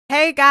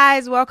Hey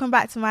guys, welcome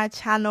back to my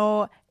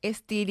channel.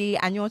 It's deedee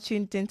and you're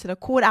tuned into the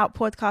CalledOut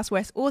podcast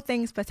where it's all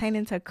things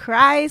pertaining to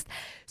Christ.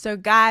 So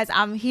guys,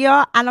 I'm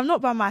here and I'm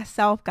not by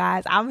myself,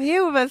 guys. I'm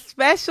here with a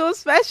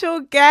special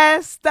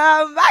guest,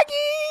 Maggie.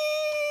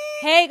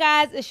 Hey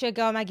guys, it's your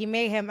girl Maggie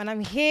Mayhem and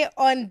I'm here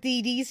on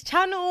deedee's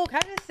channel.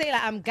 Can I just say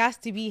I'm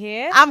gassed to be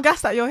here? I'm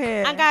gassed that you're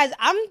here. And guys,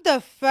 I'm the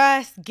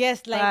first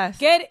guest.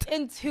 Get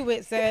into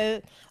it.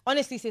 So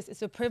honestly, sis,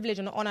 it's a privilege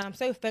and an honor. I'm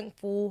so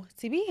thankful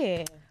to be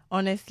here.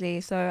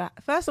 Honestly, so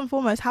first and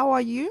foremost, how are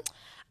you?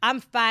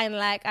 I'm fine.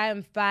 I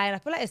am fine. I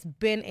feel like it's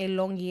been a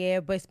long year,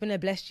 but it's been a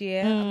blessed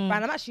year. I'm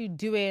fine. I'm actually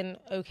doing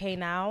okay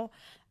now.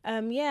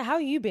 Yeah, how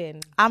you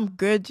been? I'm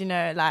good,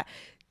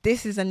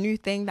 this is a new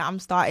thing that I'm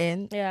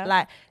starting. Yeah.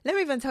 Let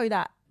me even tell you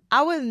that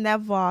I was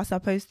never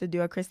supposed to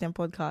do a Christian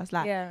podcast.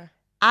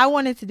 I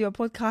wanted to do a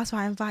podcast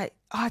where I invite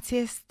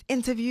artists,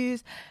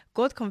 interviews.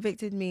 God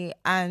convicted me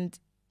and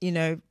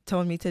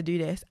told me to do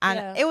this.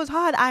 And it was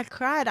hard. I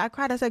cried. I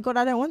said, God,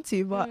 I don't want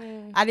to. But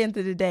at the end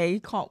of the day, you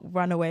can't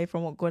run away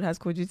from what God has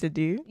called you to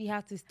do. You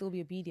have to still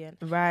be obedient.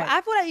 Right. But I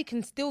feel like you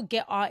can still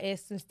get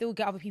artists and still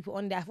get other people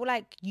on there. I feel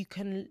like you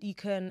can,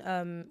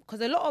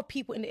 because a lot of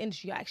people in the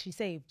industry are actually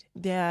saved.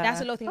 Yeah.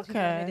 That's a lot of things.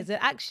 Okay. There's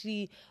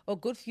actually a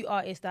good few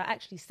artists that are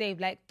actually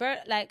saved.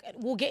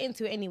 We'll get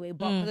into it anyway,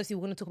 but obviously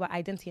we're going to talk about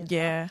identity and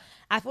stuff.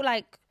 I feel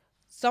like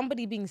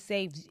somebody being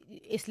saved,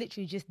 it's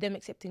literally just them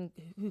accepting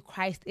who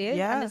Christ is.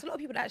 Yeah. And there's a lot of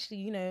people that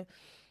actually,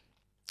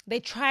 they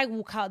try to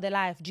walk out their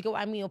life. Do you get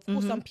what I mean? Of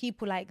course, some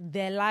people,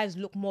 their lives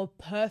look more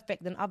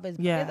perfect than others.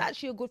 But there's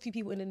actually a good few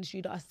people in the industry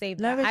that are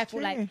saved. No, that I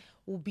feel like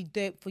will be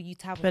dope for you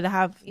to have.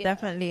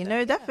 Definitely.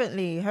 No,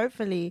 definitely.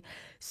 Hopefully.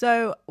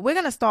 So we're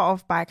going to start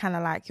off by kind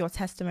of your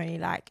testimony,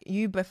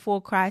 you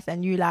before Christ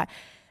and you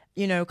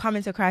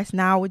coming to Christ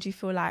now. Would you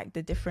feel like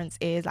the difference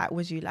is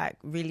was you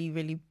really,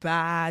 really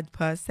bad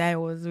per se,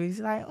 or was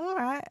you all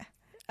right?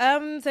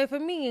 So for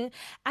me,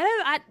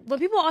 when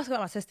people ask about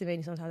my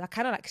testimony, sometimes I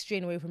kind of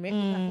strain away from it.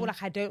 I feel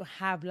like I don't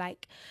have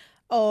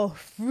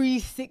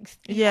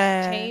 360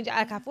 change.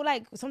 I feel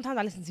like sometimes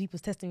I listen to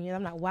people's testimony and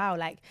I'm like, wow,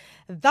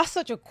 that's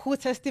such a cool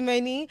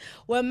testimony.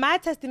 Where my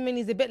testimony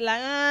is a bit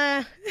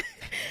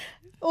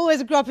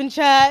always grew up in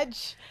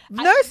church.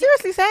 No,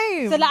 seriously,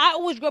 same. So I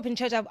always grew up in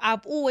church.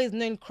 I've always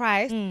known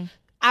Christ.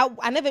 I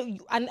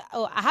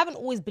haven't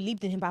always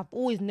believed in him, but I've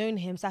always known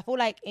him. So I feel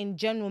like in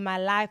general, my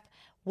life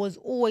was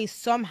always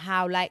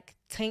somehow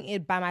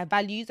tainted by my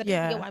values. I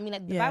don't get what I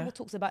mean. The Bible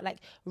talks about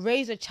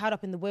raise a child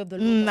up in the way of the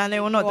Lord, and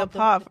they will not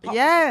depart.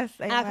 Yes,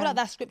 and I feel like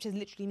that scripture is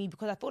literally me,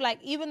 because I feel like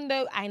even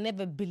though I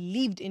never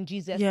believed in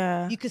Jesus,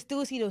 you could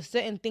still see those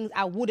certain things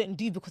I wouldn't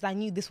do because I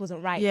knew this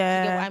wasn't right.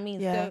 Yeah, you get what I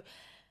mean? Yeah. So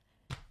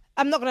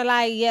I'm not gonna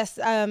lie. Yes,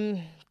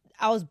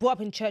 I was brought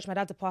up in church. My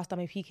dad's a pastor.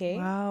 I'm a PK.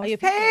 Wow. Are you a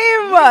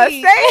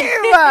PK?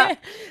 Same.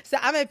 So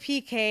I'm a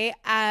PK.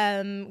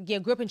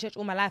 Grew up in church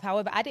all my life.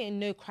 However, I didn't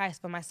know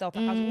Christ for myself.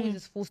 I was always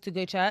just forced to go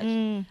to church.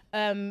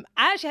 I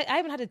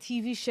even had a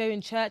TV show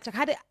in church.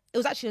 It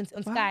was actually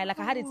on Sky.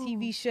 I had a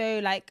TV show.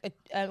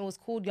 It was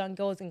called Young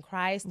Girls in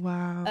Christ.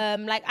 Wow.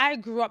 I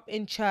grew up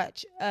in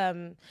church.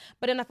 But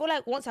then I feel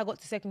like once I got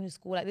to secondary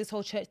school, this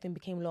whole church thing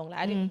became long.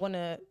 I didn't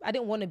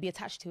want to be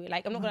attached to it.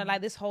 I'm not gonna lie.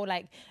 This whole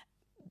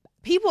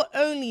people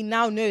only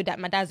now know that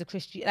my dad's a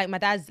Christian, my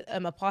dad's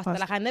a pastor.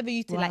 I never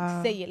used to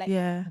say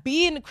it.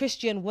 Being a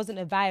Christian wasn't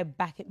a vibe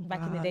back in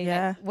the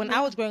day. When I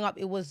was growing up,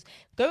 it was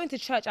going to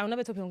church. I'll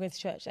never tell people I'm going to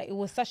church. It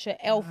was such an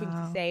L thing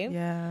to say.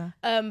 Yeah.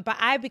 But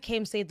I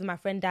became saved when my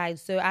friend died.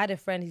 So I had a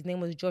friend, his name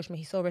was Josh, may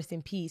he so rest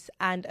in peace.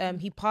 And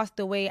he passed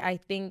away, I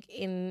think,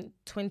 in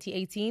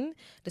 2018,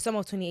 the summer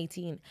of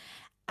 2018.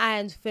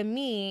 And for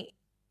me,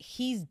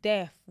 his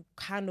death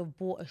kind of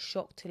brought a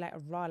shock to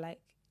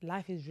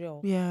life is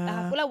real.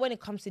 Yeah. I feel like when it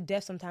comes to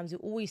death, sometimes you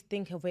always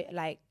think of it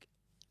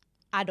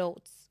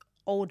adults,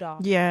 older.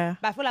 Yeah.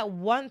 But I feel like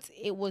once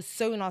it was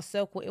so in our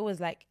circle, it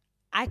was I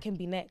can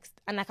be next.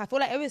 And I feel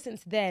like ever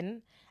since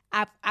then,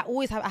 I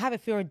have a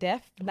fear of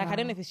death. I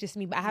don't know if it's just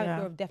me, but I have a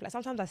fear of death.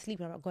 Sometimes I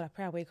sleep and I'm like, God, I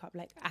pray I wake up.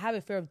 I have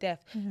a fear of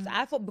death. So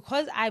I thought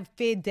because I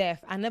fear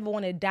death, I never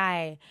want to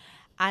die.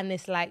 And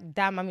it's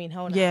damn, I'm in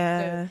hell now.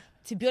 Yeah. So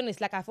to be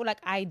honest, I feel like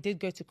I did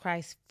go to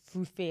Christ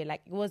through fear.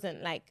 It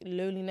wasn't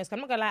loneliness. I'm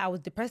not gonna lie, I was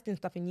depressed and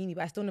stuff in uni,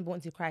 but I still never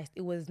went to Christ.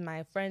 It was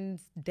my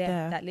friend's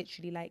death that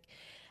literally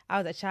I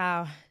was a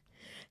child.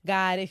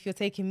 God, if you're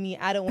taking me,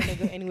 I don't want to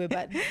go anywhere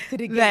but to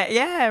the gate.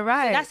 Yeah,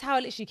 right. So that's how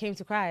I literally came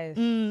to Christ.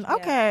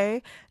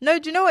 Okay. No,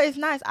 do you know what is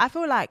nice? I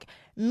feel like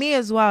me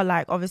as well,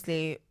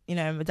 obviously,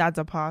 my dad's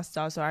a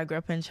pastor, so I grew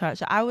up in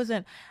church. I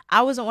wasn't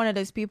one of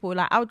those people.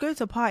 I would go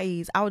to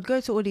parties, I would go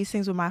to all these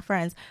things with my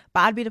friends, but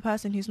I'd be the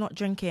person who's not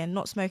drinking,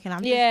 not smoking. I'm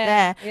just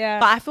there. Yeah.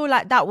 But I feel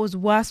like that was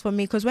worse for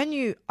me, because when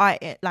you are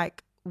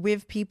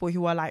with people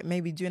who are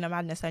maybe doing a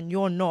madness and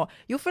you're not,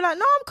 you'll feel no,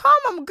 I'm calm,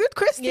 I'm a good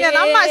Christian,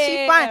 I'm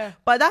actually fine.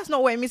 But that's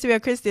not what it means to be a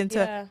Christian,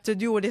 to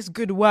do all this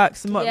good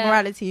works,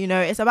 morality,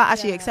 it's about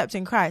actually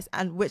accepting Christ,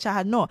 and which I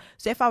had not.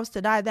 So if I was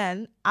to die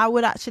then, I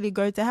would actually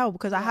go to hell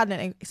because I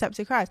hadn't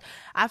accepted Christ.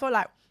 I feel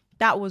like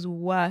that was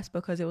worse,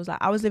 because it was like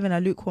I was living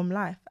a lukewarm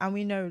life, and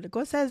we know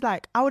God says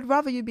like I would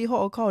rather you be hot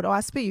or cold, or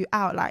I spit you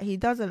out. Like he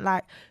doesn't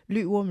like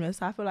lukewarmness.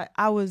 So I feel like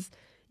I was,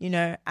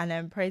 and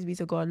then praise be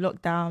to God,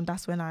 lockdown,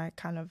 that's when I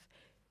kind of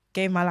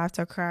gave my life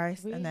to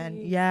Christ. Really? And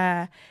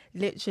then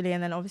literally,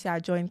 and then obviously I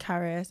joined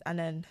Caris, and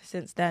then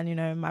since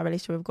then, my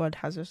relationship with God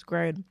has just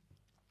grown.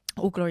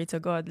 All glory to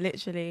God,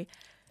 literally.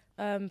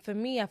 For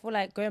me, I feel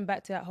like going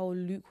back to that whole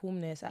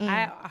lukewarmness,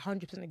 I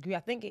 100% agree. I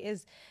think it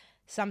is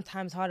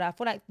sometimes harder. I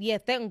feel like,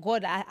 thank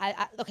God.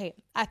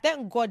 I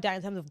thank God that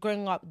in terms of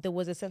growing up, there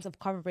was a sense of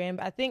covering.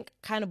 But I think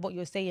kind of what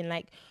you're saying,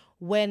 like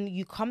when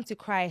you come to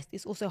Christ,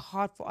 it's also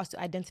hard for us to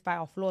identify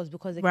our flaws,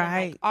 because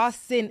again, like, our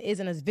sin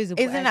isn't as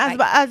visible. It's not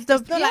like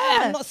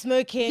I'm not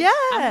smoking.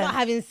 I'm not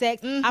having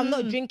sex. I'm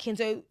not drinking.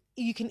 So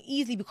you can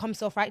easily become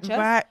self-righteous,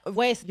 right?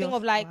 Where it's a thing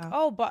of like,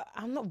 oh, but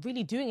I'm not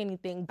really doing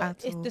anything.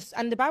 But it's this,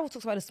 and the Bible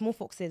talks about the small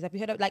foxes. Have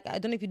you heard of, like, I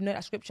don't know if you know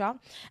that scripture,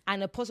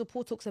 and Apostle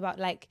Paul talks about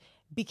like,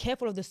 be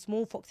careful of the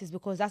small foxes,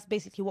 because that's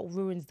basically what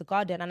ruins the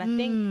garden. And I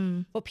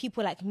think for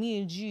people like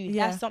me and you,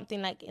 that's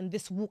something like in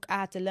this walk I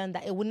had to learn,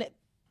 that it wouldn't.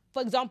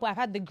 For example, I've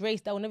had the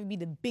grace that will never be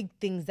the big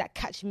things that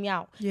catch me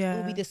out. It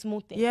will be the small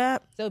things. So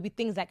it'll be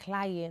things like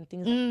lying,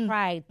 things like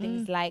pride,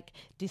 things like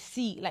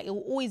deceit. Like it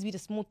will always be the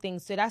small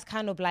things. So that's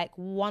kind of like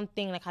one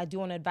thing, like I do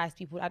want to advise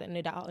people, I don't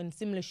know, that are in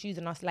similar shoes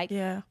and us. Like,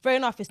 fair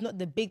enough, it's not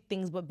the big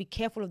things, but be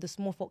careful of the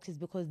small foxes,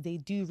 because they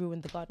do ruin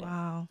the garden.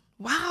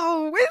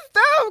 Wow,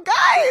 wisdom,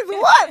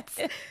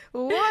 guys.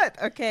 What?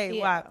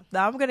 Okay, wow.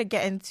 Now I'm going to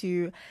get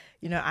into,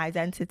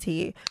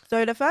 identity.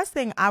 So the first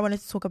thing I wanted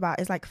to talk about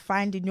is like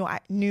finding your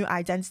new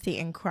identity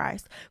in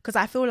Christ. Because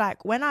I feel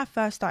like when I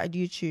first started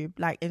YouTube,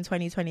 like in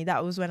 2020,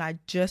 that was when I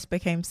just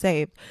became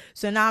saved.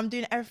 So now I'm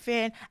doing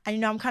everything,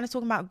 and I'm kind of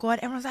talking about God.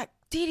 Everyone's like,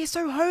 deedee,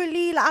 so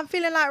holy. Like I'm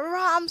feeling like,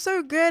 I'm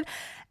so good.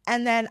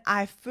 And then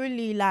I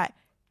fully like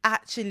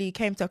actually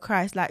came to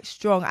Christ like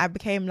strong. I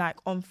became like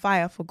on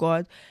fire for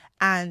God.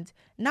 And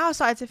now I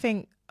started to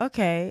think,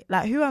 okay,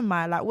 like who am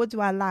I? Like what do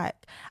I like?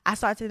 I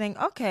started to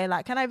think, okay,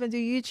 like can I even do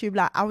YouTube?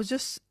 Like I was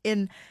just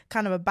in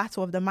kind of a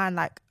battle of the mind,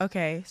 like,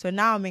 okay, so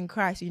now I'm in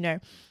Christ,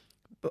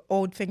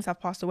 old things have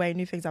passed away,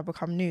 new things have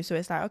become new. So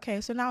it's like,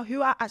 okay, so now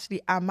who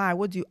actually am I?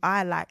 What do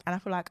I like? And I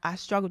feel like I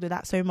struggled with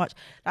that so much.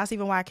 That's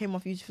even why I came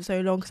off YouTube for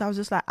so long, because I was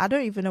just like, I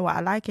don't even know what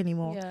I like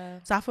anymore.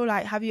 So I feel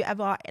like, have you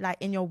ever like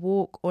in your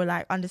walk or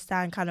like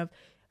understand kind of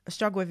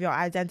struggle with your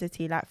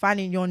identity, like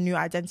finding your new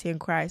identity in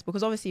Christ?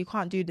 Because obviously you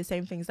can't do the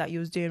same things that you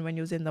was doing when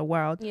you was in the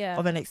world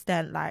of an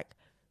extent. Like,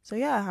 so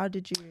how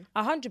did you?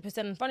 100%.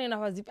 And funny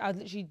enough, I was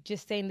literally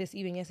just saying this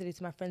even yesterday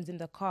to my friends in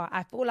the car.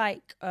 I feel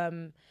like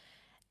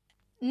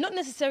not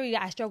necessarily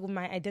that I struggle with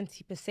my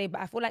identity per se,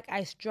 but I feel like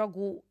I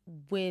struggle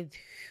with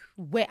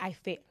where I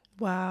fit.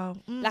 Wow.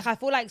 Like I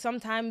feel like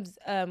sometimes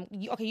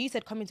you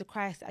said coming to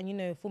Christ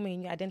and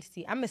forming your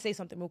identity. I'm gonna say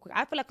something real quick.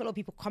 I feel like a lot of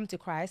people come to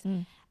Christ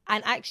and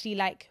actually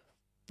like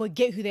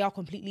forget who they are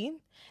completely.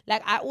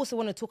 Like I also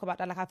want to talk about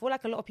that. Like I feel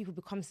like a lot of people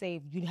become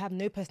saved, you have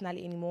no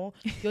personality anymore.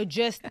 You're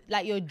just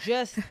like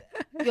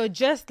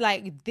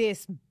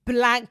this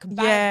blank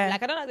bag.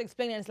 Like I don't know how to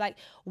explain it. It's like,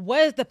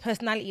 where's the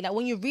personality? Like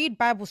when you read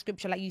Bible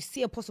scripture, like you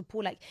see Apostle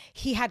Paul, like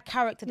he had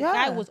character. The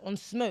guy was on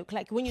smoke.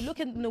 Like when you look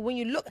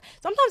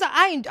sometimes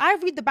I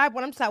read the Bible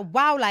and I'm just like,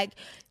 wow, like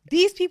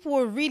these people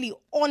were really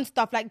on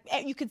stuff. Like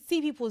you could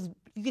see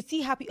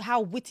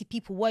how witty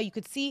people were. You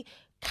could see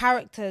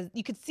characters.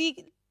 You could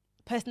see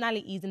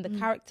personalities in the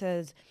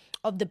characters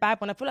of the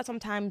Bible. And I feel like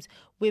sometimes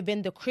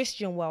within the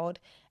Christian world,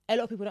 a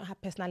lot of people don't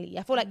have personality.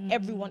 I feel like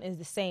everyone is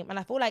the same. And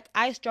I feel like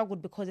I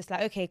struggled because it's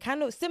like, okay,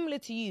 kind of similar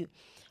to you.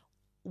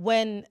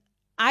 When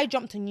I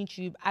jumped on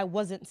YouTube, I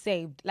wasn't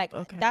saved. Like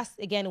that's,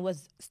 again, it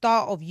was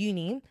start of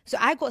uni. So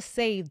I got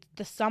saved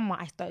the summer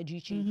I started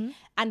YouTube.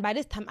 And by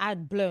this time I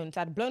had blown.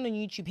 So I'd blown on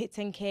YouTube, hit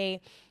 10K,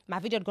 my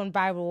video had gone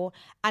viral.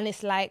 And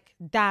it's like,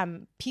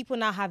 damn, people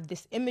now have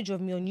this image of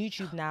me on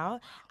YouTube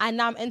now. And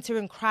now I'm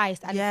entering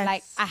Christ. And it's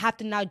like, I have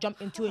to now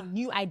jump into a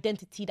new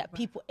identity that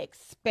people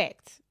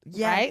expect.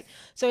 Right?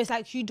 So it's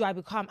like, who do I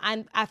become?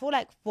 And I feel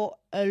like for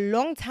a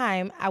long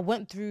time, I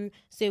went through,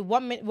 so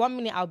one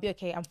minute I'll be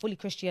okay, I'm fully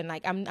Christian,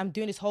 like I'm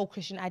doing this whole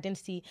Christian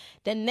identity.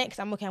 Then next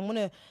I'm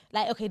gonna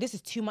like, okay, this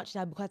is too much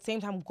now, because at the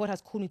same time, God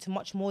has called me to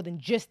much more than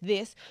just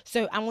this.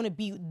 So I want to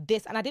be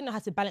this. And I didn't know how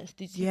to balance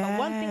the two. But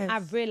one thing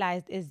I've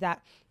realized is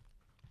that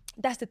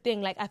that's the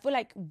thing. Like, I feel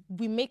like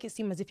we make it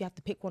seem as if you have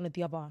to pick one or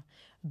the other,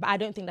 but I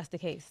don't think that's the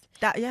case.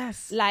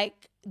 Like,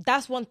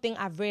 that's one thing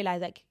I've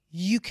realized, like,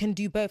 you can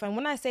do both. And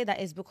when I say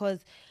that is because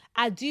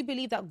I do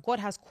believe that God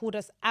has called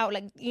us out.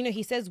 Like,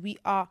 he says we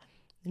are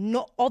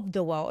not of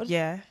the world,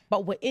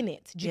 but we're in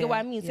it. Do you get what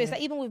I mean? So it's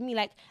like, even with me,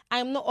 like,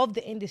 I'm not of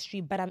the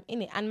industry, but I'm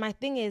in it. And my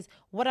thing is,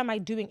 what am I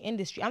doing in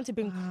industry? I'm to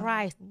bring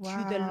Christ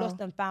to the lost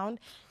and found.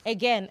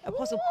 Again,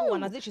 Apostle Paul,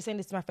 and I was literally saying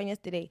this to my friend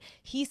yesterday,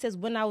 he says,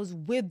 when I was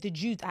with the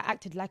Jews, I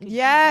acted like a Jew.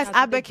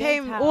 I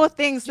became all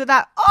things so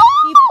that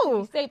people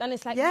could be saved. And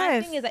it's like, my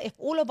thing is that if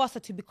all of us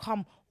are to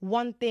become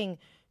one thing,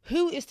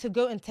 who is to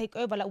go and take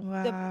over? Like,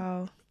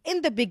 wow.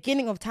 in the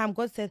beginning of time,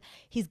 God said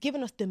he's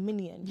given us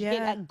dominion.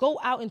 Like, go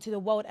out into the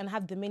world and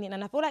have dominion.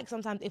 And I feel like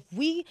sometimes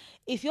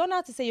if you're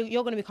now to say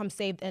you're going to become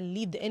saved and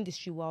leave the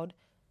industry world,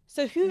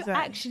 so who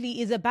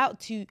actually is about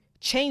to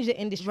change the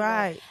industry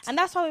world? And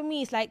that's how it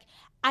means, like,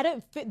 I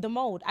don't fit the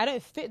mold. I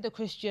don't fit the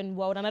Christian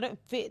world, and I don't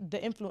fit the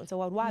influencer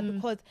world. Why?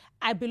 Because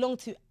I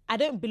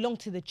don't belong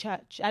to the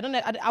church.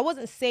 I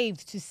wasn't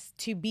saved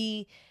to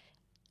be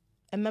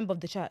a member of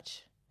the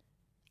church.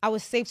 I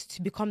was saved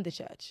to become the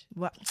church.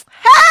 What?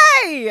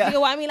 Hey! You know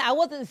what I mean? I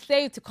wasn't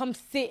saved to come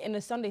sit in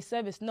a Sunday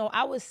service. No,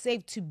 I was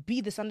saved to be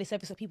the Sunday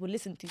service that people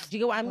listen to. Do you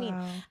get what I mean?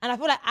 And I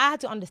feel like I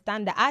had to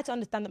understand that. I had to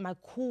understand that my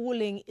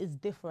calling is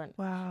different.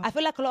 Wow. I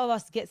feel like a lot of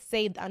us get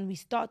saved and we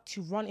start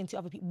to run into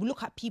other people. We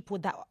look at people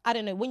that, I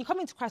don't know, when you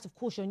come into Christ, of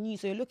course, you're new.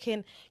 So you're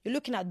looking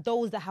at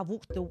those that have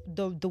walked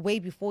the way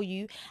before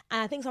you.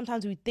 And I think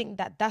sometimes we think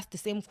that that's the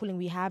same calling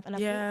we have. And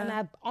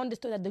I've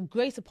understood that the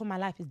grace upon my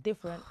life is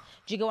different.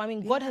 Do you get what I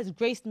mean? God has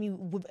graced me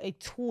with a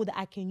tool that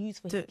I can use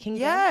for his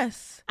kingdom. Yes.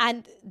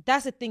 And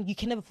that's the thing, you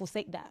can never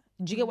forsake that.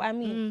 Do you get what I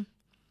mean?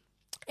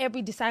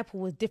 Every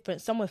disciple was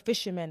different. Some were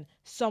fishermen,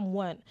 some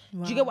weren't.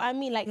 Do you get what I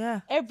mean? Like,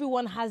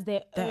 everyone has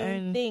their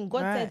own thing.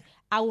 God said,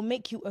 I will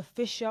make you a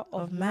fisher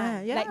of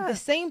man. Like, the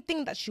same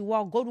thing that you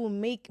are, God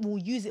will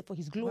use it for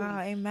his glory. Wow,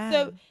 amen.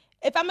 So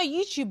if I'm a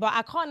YouTuber,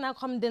 I can't now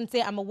come and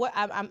say I'm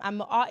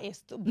an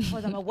artist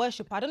because I'm a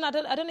worshiper. I don't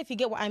know if you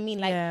get what I mean.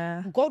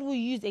 Like, God will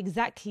use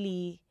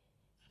exactly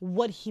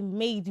what he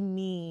made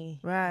me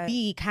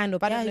be, kind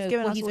of. I don't know, he's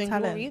given us his all own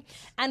talent. glory.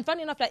 And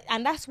funny enough, like,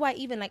 and that's why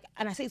even like,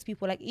 and I say to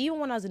people, like, even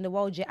when I was in the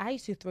world, I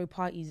used to throw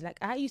parties. Like,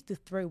 I used to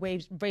throw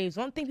raves.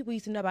 One thing people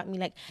used to know about me,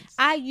 like,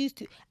 I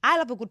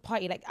love a good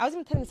party. Like, I was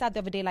even telling Sad the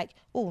other day, like,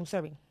 oh, I'm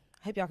sorry,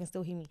 I hope y'all can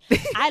still hear me.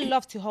 I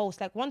love to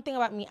host. Like, one thing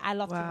about me, I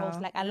love to host.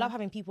 Like, I love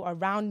having people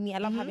around me. I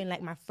love having,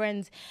 like, my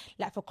friends.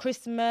 Like, for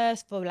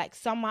Christmas, for, like,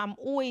 summer, I'm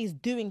always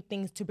doing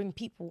things to bring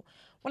people.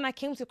 When I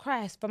came to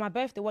Christ, for my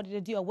birthday, what did I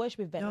do? A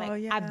worship event.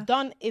 I've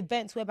done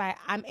events whereby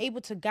I'm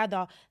able to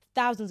gather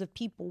thousands of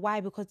people. Why?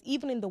 Because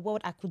even in the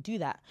world, I could do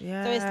that.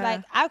 Yeah. So it's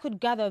like, I could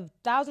gather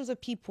thousands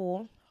of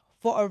people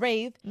for a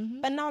rave,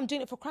 but now I'm doing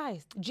it for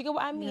Christ. Do you get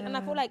what I mean? Yeah. And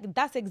I feel like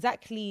that's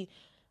exactly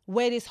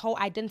where this whole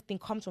identity thing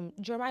comes from.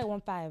 Jeremiah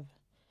 1:5.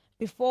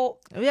 Before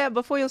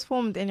you was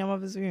formed in your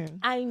mother's womb,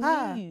 I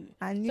knew.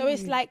 So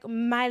it's like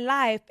my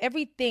life,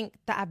 everything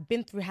that I've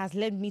been through has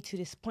led me to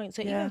this point.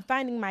 So even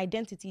finding my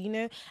identity, you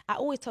know, I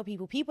always tell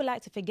people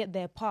like to forget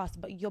their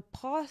past, but your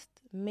past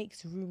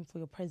makes room for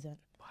your present.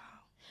 Wow.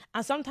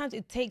 And sometimes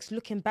it takes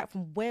looking back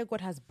from where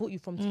God has brought you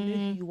from to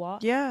know who you are.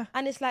 Yeah.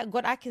 And it's like,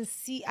 God, I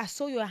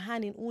saw your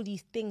hand in all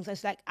these things.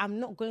 It's like, I'm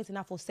not going to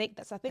now forsake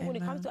that. So I think when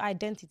it comes to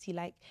identity,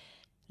 like,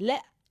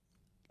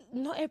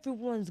 not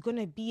everyone's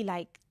gonna be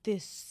like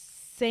this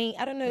same,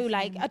 I don't know,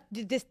 like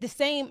the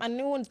same, and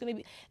no one's gonna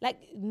be like,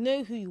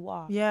 know who you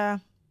are. Yeah.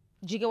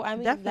 Do you get what I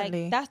mean?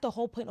 Definitely. Like, that's the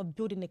whole point of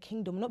building a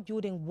kingdom. We're not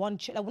building one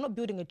church. Like, we're not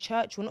building a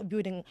church. We're not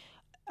building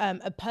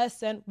a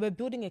person. We're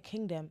building a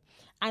kingdom.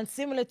 And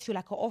similar to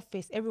like an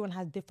office, everyone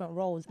has different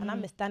roles, and I'm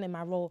understanding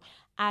my role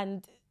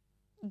and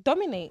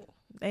dominate.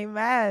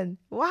 Amen.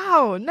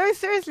 Wow. No,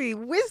 seriously,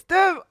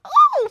 wisdom.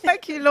 Oh,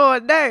 thank you,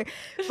 Lord. No,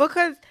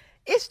 because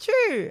it's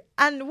true.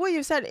 And what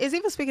you've said is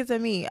even speaking to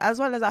me, as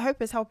well as I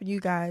hope it's helping you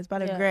guys by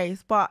the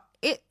grace. But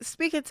it's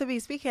speaking to me,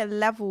 speaking at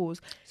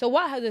levels. So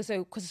what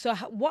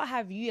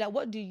have you, like,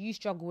 what do you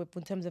struggle with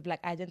in terms of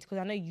like identity? Because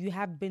I know you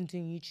have been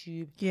doing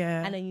YouTube.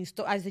 Yeah. And then you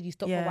stopped, as I said, you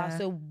stopped for a while.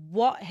 So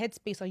what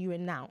headspace are you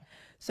in now?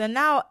 So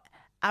now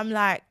I'm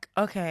like,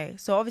 okay,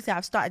 so obviously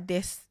I've started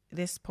this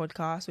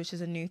podcast, which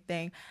is a new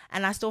thing,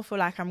 and I still feel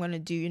like I'm gonna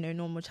do, you know,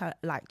 normal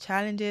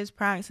challenges,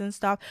 pranks and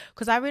stuff,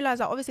 because I realize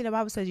that obviously the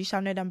Bible says you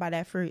shall know them by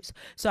their fruits.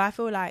 So I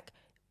feel like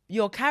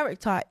your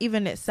character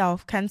even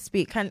itself can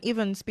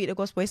even speak the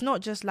gospel. It's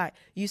not just like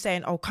you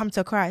saying, oh, come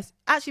to Christ.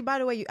 Actually, by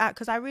the way you act,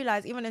 because I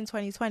realized even in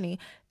 2020,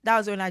 that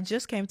was when I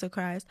just came to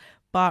Christ,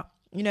 but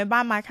you know,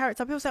 by my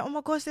character, people say, oh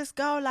my gosh, this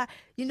girl, like,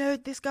 you know,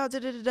 this girl,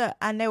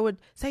 and they would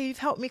say, you've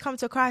helped me come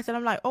to Christ. And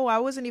I'm like, oh, I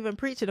wasn't even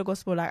preaching the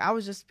gospel. Like, I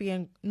was just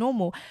being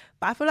normal.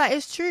 But I feel like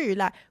it's true.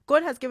 Like,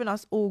 God has given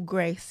us all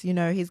grace, you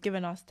know, he's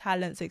given us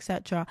talents,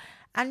 etc.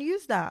 And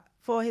use that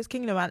for his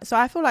kingdom. And so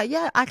I feel like,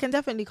 yeah, I can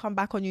definitely come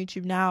back on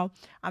YouTube now.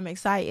 I'm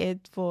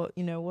excited for,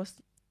 you know, what's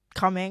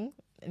coming.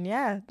 And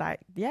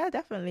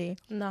definitely.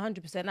 No,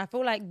 100%. I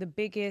feel like the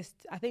biggest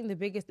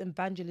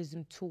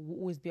evangelism tool will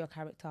always be your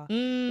character.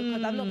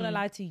 Because I'm not gonna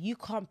lie to you, you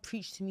can't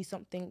preach to me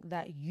something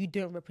that you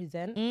don't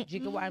represent. Do you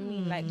get what I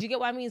mean? Like, do you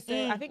get what I mean? So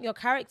I think your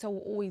character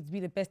will always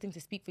be the best thing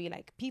to speak for you.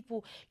 Like,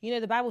 people, you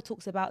know, the Bible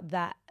talks about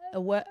that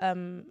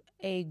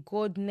a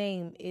good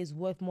name is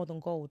worth more than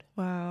gold.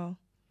 Wow.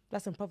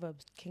 That's in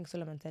Proverbs. King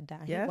Solomon said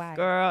that. Yes,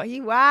 girl.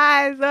 He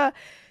wise.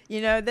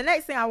 You know, the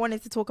next thing I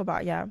wanted to talk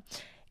about,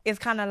 it's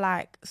kind of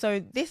like,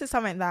 so this is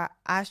something that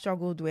I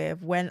struggled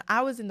with when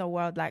I was in the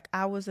world. Like,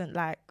 I wasn't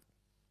like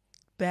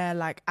bare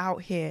like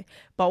out here,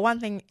 but one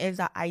thing is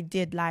that I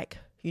did like,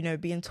 you know,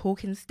 be in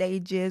talking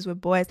stages with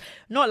boys.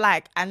 Not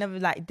like I never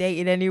like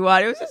dated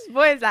anyone, it was just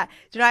boys, like,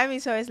 do you know what I mean?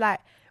 So it's like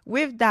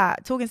with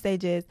that talking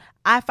stages,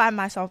 I find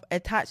myself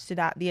attached to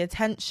that, the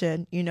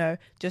attention, you know,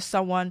 just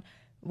someone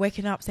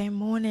waking up saying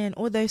morning,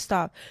 all those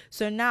stuff.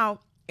 So now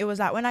it was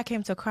like when I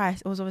came to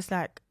Christ, it was always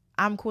like,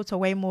 I'm called to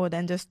way more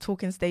than just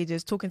talking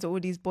stages, talking to all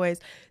these boys.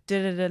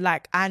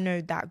 Like, I know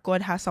that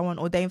God has someone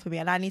ordained for me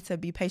and I need to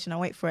be patient and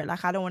wait for it.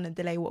 Like, I don't want to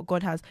delay what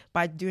God has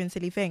by doing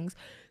silly things.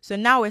 So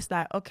now it's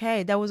like,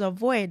 okay, there was a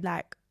void.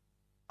 Like,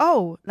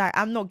 oh, like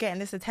I'm not getting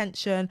this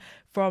attention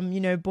from, you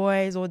know,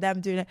 boys or them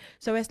doing it.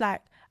 So it's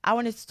like, I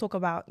wanted to talk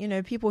about, you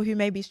know, people who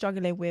may be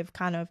struggling with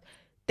kind of,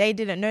 they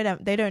don't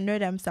know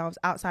themselves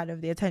outside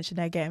of the attention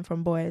they're getting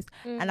from boys.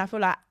 And I feel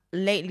like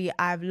lately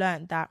I've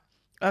learned that,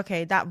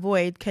 okay, that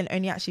void can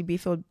only actually be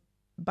filled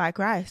by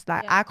Christ.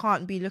 Like, I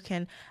can't be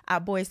looking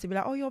at boys to be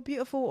like, oh, you're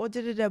beautiful or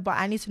but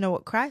I need to know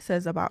what Christ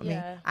says about me.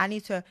 I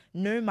need to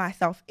know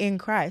myself in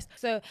Christ.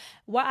 So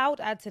what I would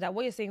add to that,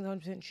 what you're saying is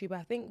 100% true, but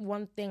I think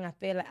one thing I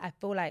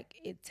feel like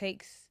it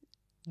takes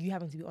you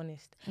having to be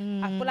honest.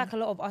 I feel like a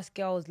lot of us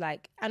girls,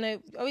 like, I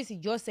know obviously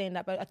you're saying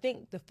that, but I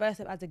think the first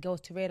step as a girl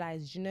is to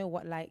realize, you know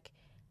what, like,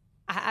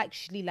 I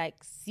actually like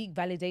seek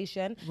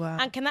validation. Wow.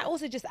 And can I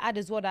also just add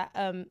as well that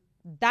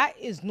that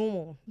is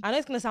normal. I know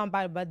it's gonna sound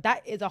bad, but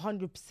that is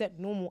 100%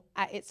 normal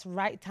at its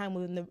right time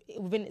within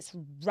its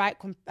right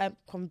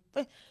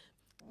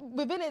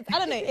within its, I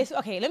don't know. It's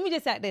okay. Let me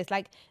just say this: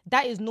 like,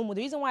 that is normal.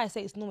 The reason why I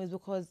say it's normal is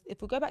because if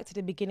we go back to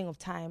the beginning of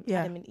time,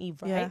 Adam and Eve,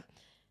 right?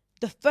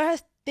 The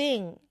first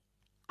thing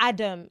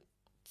Adam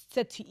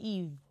said to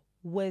Eve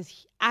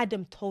was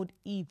Adam told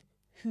Eve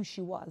who she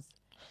was.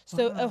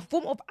 So a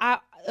form of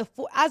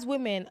as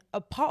women,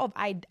 a part of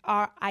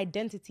our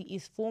identity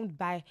is formed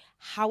by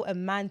how a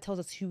man tells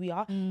us who we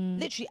are.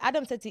 Literally,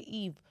 Adam said to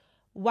Eve,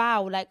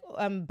 wow, like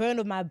bone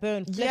of my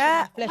bone,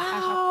 flesh of my flesh, I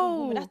shall call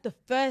woman. That's the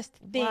first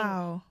thing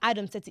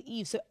Adam said to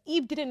Eve. So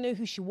Eve didn't know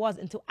who she was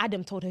until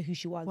Adam told her who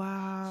she was.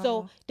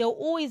 So there'll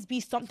always be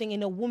something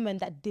in a woman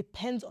that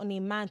depends on a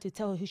man to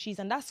tell her who she is.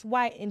 And that's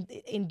why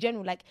in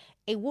general, like,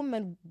 a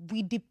woman,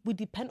 we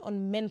depend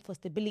on men for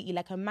stability,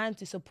 like a man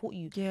to support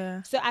you.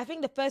 So I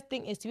think the first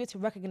thing is to be able to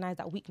recognize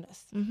that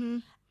weakness.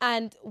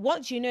 And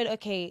once you know that,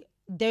 okay,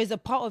 there's a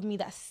part of me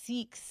that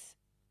seeks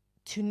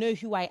to know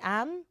who I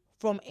am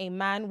from a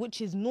man, which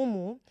is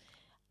normal,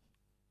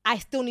 I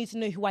still need to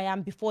know who I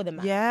am before the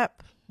man.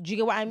 Do you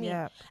get what I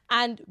mean?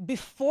 And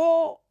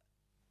before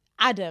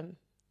Adam,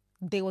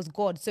 there was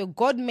God. So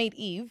God made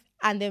Eve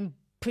and then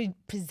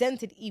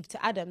presented Eve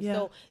to Adam.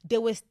 So there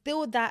was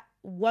still that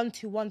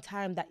one-to-one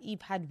time that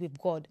Eve had with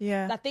God.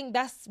 And I think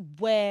that's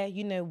where,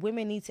 you know,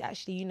 women need to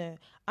actually, you know,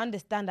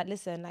 understand that,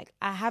 listen, like,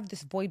 I have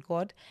this void,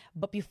 God,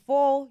 but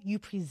before you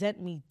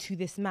present me to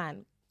this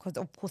man, because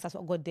of course that's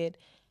what God did,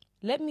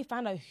 let me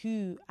find out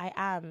who I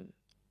am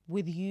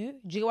with you.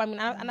 Do you get what I mean?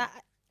 And I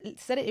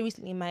said it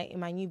recently in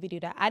my new video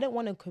that I don't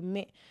want to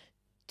commit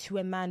to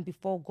a man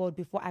before God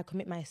before I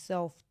commit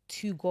myself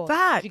to God.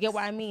 Facts. Do you get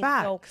what I mean?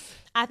 Facts. So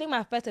I think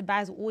my first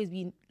advice will always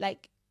be,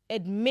 like,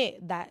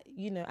 admit that,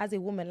 you know, as a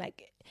woman,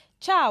 like,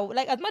 child,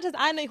 like, as much as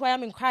I know who I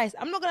am in Christ,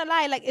 I'm not gonna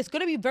lie, like, it's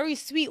gonna be very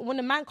sweet when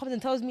a man comes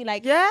and tells me,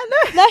 like,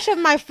 flesh of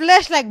my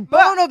flesh, like,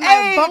 bone of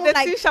my bone, the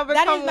like, two shall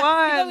become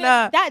one. You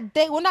know, that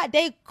day, when that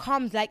day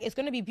comes, like, it's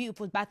gonna be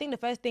beautiful. But I think the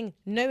first thing,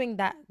 knowing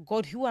that,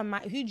 God, who am I?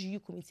 Who do you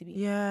call me to be?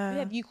 Who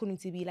have you called me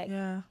to be? Like,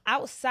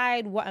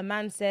 outside what a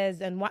man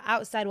says and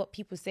outside what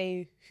people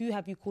say, who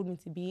have you called me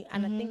to be?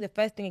 And I think the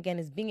first thing, again,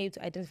 is being able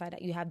to identify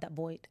that you have that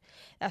void.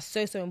 That's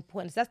so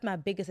important. So that's my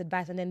biggest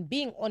advice. And then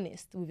being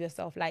honest with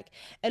yourself. Like,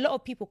 a lot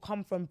of people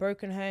come from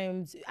broken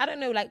homes. I don't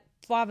know, like,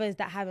 fathers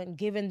that haven't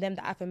given them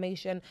the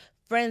affirmation,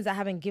 friends that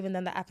haven't given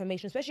them the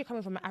affirmation, especially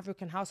coming from an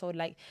African household.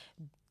 Like,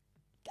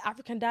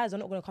 African dads are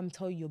not going to come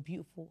tell you you're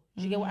beautiful.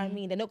 Do you get what I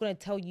mean? They're not going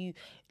to tell you,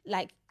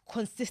 like,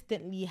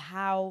 consistently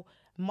how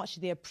much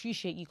they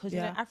appreciate you, because you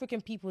know, African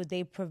people,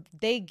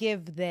 they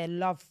give their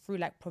love through,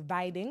 like,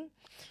 providing.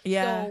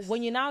 So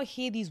when you now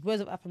hear these words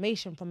of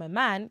affirmation from a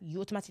man, you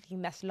automatically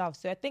think that's love.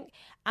 So I think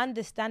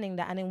understanding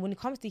that, and then when it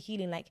comes to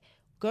healing, like,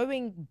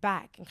 going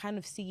back and kind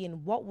of seeing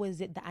what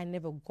was it that I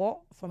never got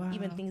from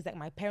even things like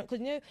my parents.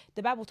 Because, you know,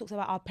 the Bible talks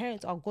about our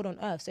parents are God on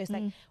earth. So it's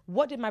like,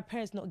 what did my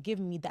parents not give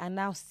me that I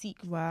now seek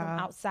from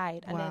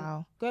outside? And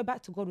then go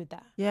back to God with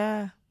that.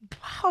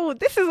 Wow,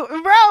 this is,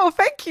 bro,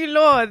 thank you,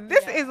 Lord.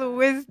 This is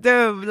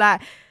wisdom.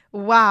 Like,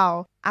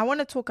 wow. I want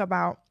to talk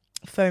about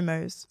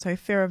FOMOs, so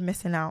fear of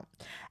missing out.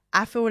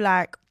 I feel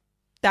like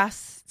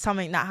that's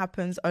something that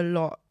happens a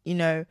lot, you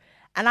know.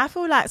 And I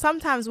feel like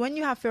sometimes when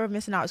you have fear of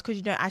missing out, it's because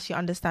you don't actually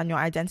understand your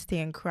identity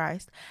in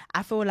Christ.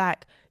 I feel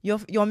like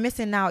you're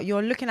missing out.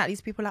 You're looking at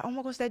these people like, oh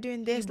my gosh, they're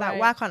doing this. Like,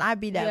 why can't I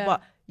be there?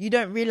 But you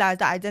don't realize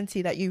the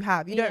identity that you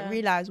have. You don't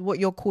realize what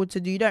you're called to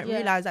do. You don't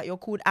realize that you're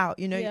called out,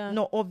 you know, you're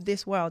not of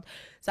this world.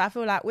 So I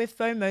feel like with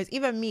FOMOs,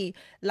 even me,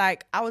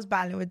 like, I was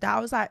battling with that.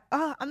 I was like,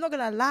 oh, I'm not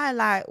going to lie.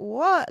 Like,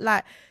 what?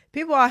 Like,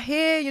 people are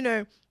here, you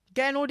know,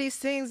 getting all these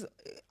things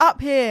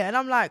up here. And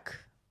I'm like,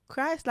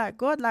 Christ, like,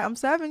 God, like, I'm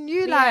serving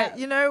you, like,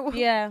 you know,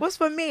 what's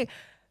for me?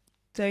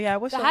 So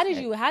how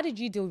did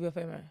you deal with your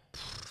FOMO?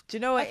 Do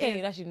you know what?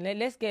 Okay, actually,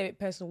 let's get it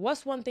personal.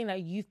 What's one thing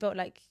that you felt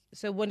like?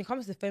 So when it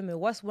comes to FOMO,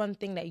 what's one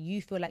thing that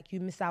you feel like you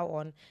miss out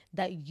on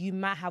that you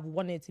might have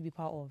wanted to be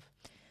part of?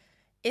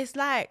 It's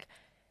like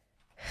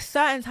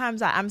certain times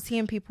that I'm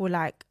seeing people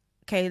like,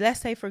 okay, let's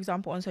say for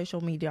example on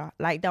social media,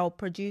 like they'll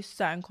produce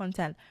certain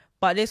content,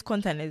 but this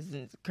content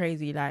isn't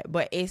crazy, like,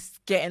 but it's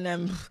getting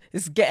them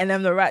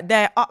the right,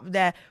 they're up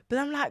there. But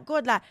I'm like,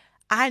 God, like,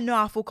 I know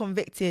I feel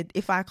convicted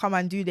if I come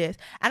and do this.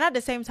 And at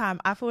the same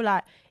time, I feel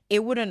like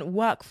it wouldn't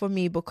work for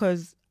me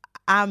because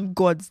I'm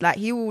God's. Like,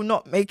 he will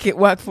not make it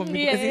work for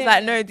me because he's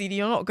like, no, deedee,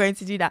 you're not going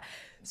to do that.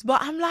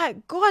 But I'm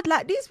like, God,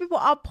 like, these people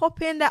are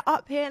popping, they're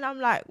up here. And I'm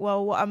like,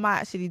 well, what am I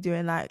actually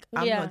doing? Like,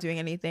 I'm not doing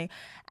anything.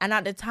 And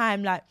at the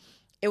time, like,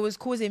 it was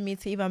causing me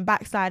to even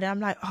backslide. And I'm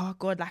like, oh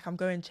God, like, I'm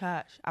going to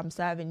church, I'm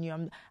serving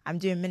you, I'm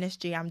doing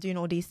ministry, I'm doing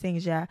all these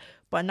things,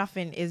 but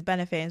nothing is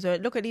benefiting. So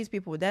look at these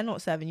people, they're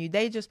not serving you.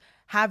 They just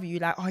have you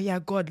like, oh yeah,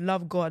 God,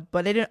 love God,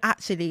 but they don't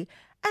actually.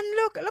 And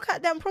look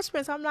at them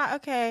prospering. So I'm like,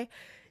 okay,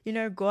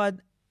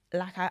 God,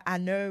 like, I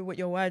know what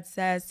your word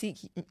says, seek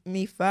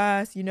me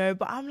first,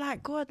 but I'm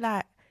like, God,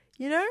 like,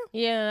 Yeah,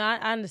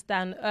 I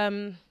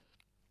understand.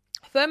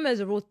 FOMO is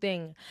a real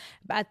thing,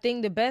 but I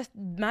think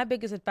my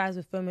biggest advice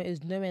with FOMO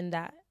is knowing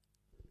that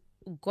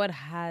God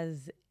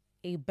has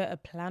a better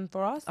plan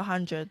for us.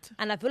 100.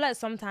 And I feel like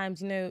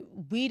sometimes,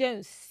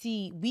 we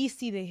see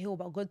the hill,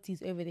 but God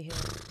sees over the hill.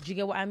 Do you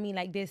get what I mean?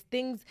 Like, there's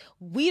things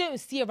we don't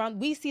see around.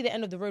 We see the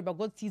end of the road, but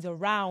God sees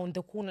around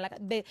the corner.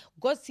 Like,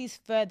 God sees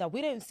further.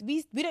 We don't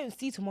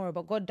see tomorrow,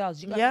 but God does.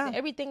 Do you get what I'm saying?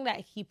 Everything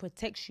that he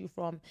protects you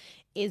from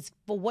is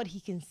for what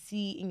he can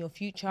see in your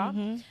future.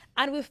 Mm-hmm.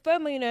 And with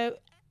FOMO,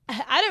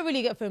 I don't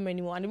really get FOMO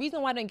anymore. And the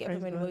reason why I don't get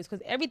FOMO anymore is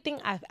because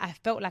everything I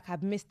felt like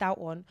I've missed out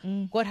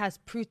on, God has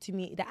proved to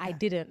me that I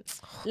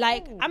didn't.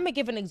 Like, I'm going to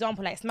give an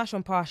example, like Smash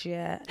on Pass,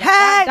 yeah.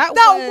 Like,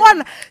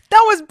 that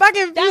was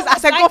bagging views. I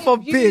said, God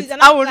forbid,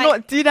 I will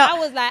not do that. I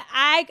was like,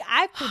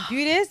 I could do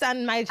this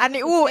and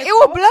it will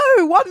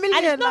blow 1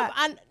 million. And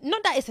it's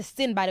not that it's a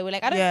sin, by the way.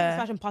 Like, I don't think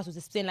Smash on Pass was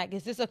a sin. Like,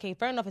 it's just, okay,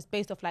 fair enough, it's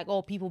based off like,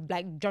 people,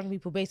 like, judging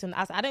people based on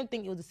us. I don't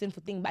think it was a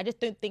sinful thing, but I just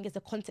don't think it's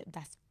a concept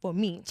that's for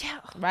me.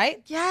 Yeah.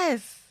 Right?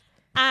 Yes.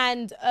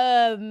 And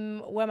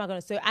where am I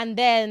gonna? So and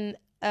then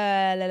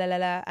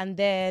and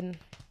then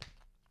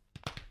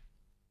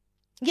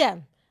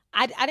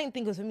I didn't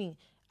think it was for me.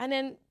 And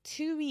then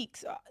 2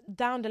 weeks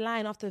down the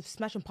line, after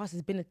Smash and Pass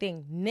has been a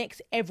thing,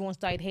 next everyone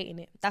started hating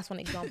it. That's one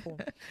example.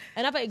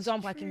 Another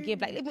example I can give,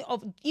 like,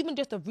 even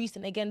just of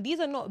recent. Again, these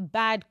are not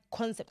bad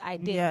concept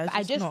ideas. Yeah, but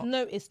I just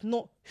know it's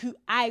not who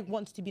I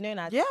want to be known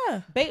as.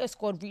 Yeah. Beta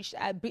Squad reached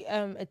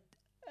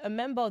a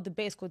member of the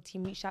Beta Squad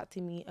team reached out to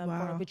me for an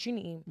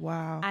opportunity.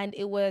 Wow. And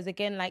it was,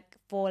 again, like,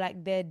 for,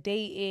 like, their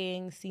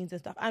dating scenes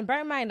and stuff. And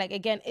bear in mind, like,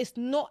 again, it's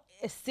not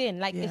a sin.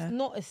 Like, it's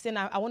not a sin.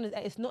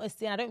 It's not a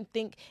sin. I don't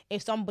think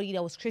if somebody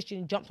that was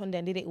Christian jumped on there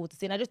and did it, it was a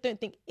sin. I just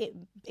don't think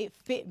it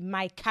fit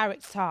my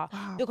character.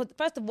 Wow. Because,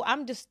 first of all,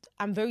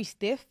 I'm very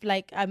stiff.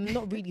 Like, I'm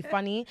not really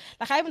funny.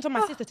 Like, I even told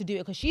my sister to do it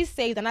because she's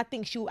saved and I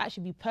think she will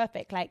actually be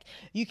perfect. Like,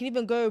 you can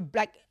even go,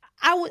 like,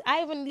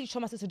 I even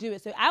told my sister to do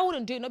it. So I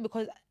wouldn't do it, not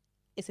because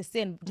it's a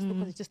sin, just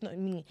because it's just not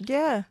me.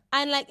 Yeah.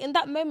 And like, in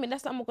that moment,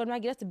 that's like, oh my God,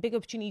 Maggie, that's a big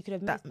opportunity you could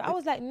have missed. But I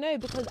was like, no,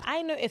 because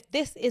I know if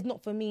this is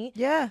not for me,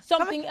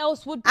 something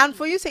else would be. And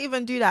for you to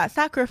even do that,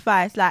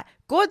 sacrifice, like,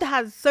 God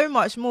has so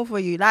much more for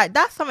you. Like,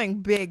 that's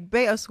something big.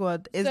 Beta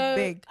Squad is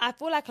big. I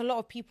feel like a lot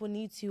of people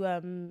need to,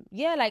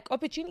 like,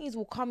 opportunities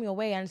will come your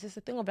way, and it's just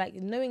a thing of, like,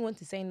 knowing when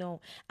to say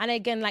no. And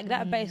again, like,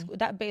 that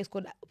Beta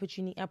Squad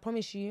opportunity, I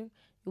promise you,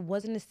 it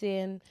wasn't a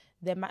sin.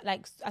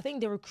 I think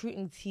the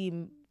recruiting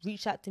team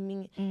reached out to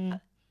me.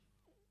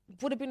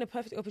 Would have been a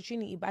perfect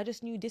opportunity, but I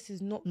just knew this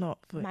is not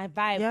my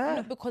vibe.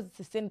 Not because it's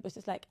a sin, but it's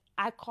just like,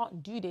 I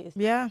can't do this.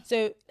 Yeah.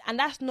 So, and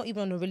that's not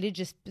even on a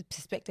religious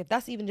perspective.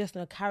 That's even just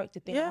on a character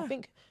thing. I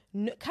think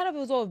kind of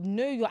as well,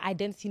 know your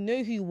identity,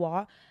 know who you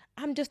are.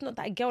 I'm just not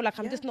that girl. Like,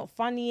 I'm just not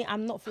funny.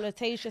 I'm not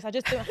flirtatious. I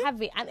just don't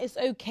have it. And it's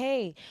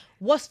okay.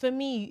 What's for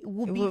me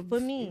will be for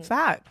me.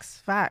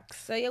 Facts.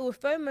 So yeah, with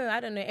FOMO,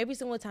 I don't know. Every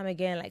single time,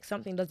 again, like,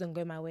 something doesn't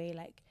go my way,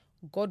 like,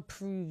 God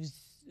proves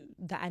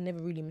that I never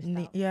really missed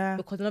out. Yeah.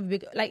 Because another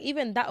big, like,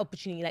 even that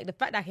opportunity, like, the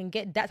fact that I can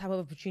get that type of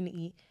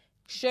opportunity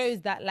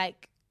shows that,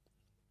 like,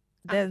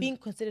 I'm being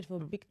considered for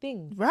big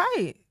things.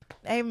 Right.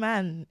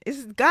 Amen.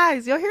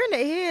 Guys, you're hearing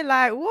it here.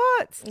 Like,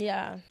 what?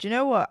 Yeah. Do you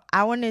know what?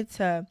 I wanted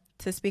to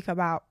speak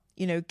about,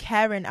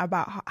 caring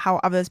about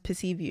how others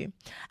perceive you.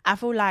 I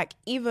feel like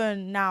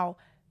even now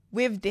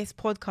with this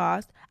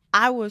podcast,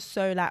 I was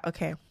so like,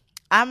 okay,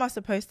 I must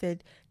have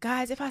posted,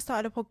 guys, if I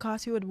started a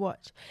podcast, who would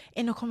watch?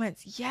 In the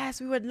comments, yes,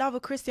 we would love a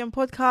Christian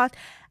podcast.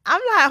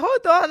 I'm like,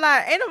 hold on,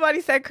 like, ain't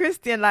nobody said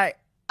Christian. Like,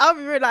 I'll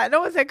be real, like,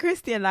 no one said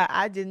Christian. Like,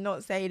 I did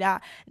not say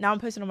that. Now I'm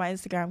posting on my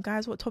Instagram,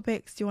 guys, what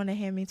topics do you want to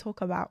hear me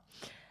talk about?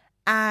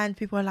 And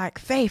people are like,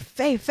 faith.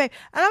 And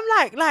I'm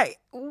like,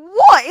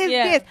 what is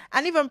this?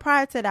 And even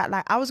prior to that,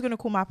 like, I was going to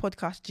call my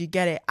podcast, Do You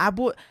Get It? I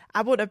bought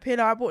the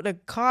pillar, I bought the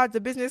cards,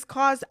 the business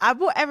cards, I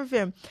bought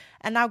everything.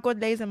 And now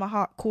God lays in my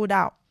heart, called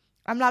out.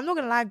 I'm like, I'm not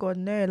gonna lie, God,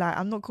 no, like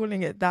I'm not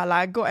calling it that.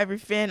 Like I got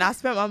everything, I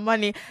spent my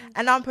money,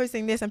 and now I'm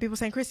posting this, and people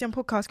saying Christian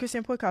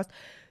podcast.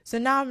 So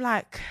now I'm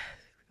like,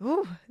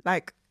 ooh,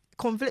 like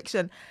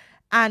confliction,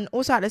 and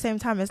also at the same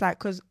time, it's like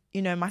because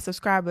my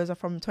subscribers are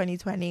from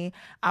 2020.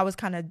 I was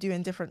kind of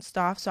doing different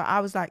stuff, so I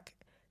was like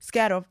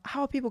scared of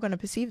how are people gonna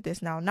perceive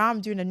this now. Now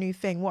I'm doing a new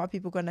thing. What are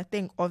people gonna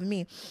think of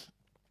me?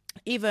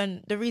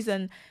 Even the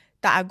reason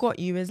that I got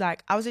you is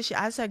like I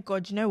said,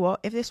 God, you know what,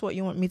 if this is what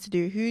you want me to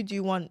do, who do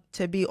you want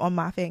to be on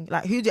my thing?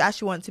 Like who do you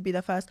actually want to be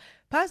the first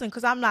person?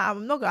 Because I'm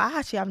like, I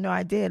actually have no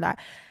idea. Like,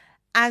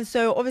 and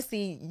so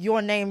obviously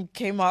your name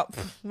came up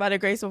by the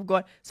grace of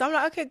God. So I'm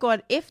like, okay,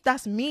 God, if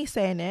that's me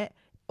saying it,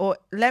 or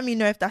let me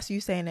know if that's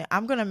you saying it,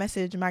 I'm gonna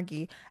message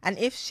Maggie, and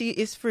if she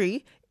is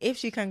free, if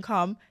she can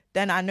come,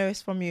 then I know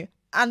it's from you.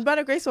 And by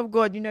the grace of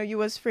God, you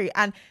was free.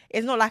 And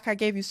it's not like I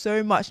gave you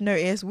so much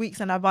notice,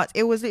 weeks in advance.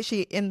 It was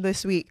literally in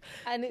this week.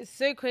 And it's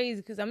so crazy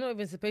because I'm not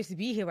even supposed to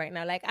be here right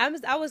now. Like I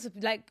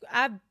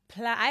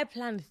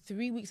planned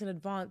 3 weeks in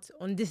advance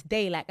on this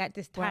day, like at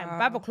this time, Wow.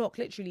 5 o'clock,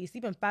 literally. It's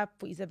even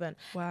 5:47.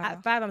 Wow.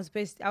 At 5,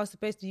 I was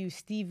supposed to use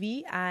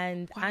Stevie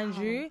and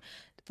Andrew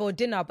for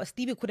dinner, but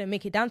Stevie couldn't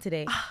make it down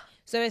today.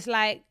 So it's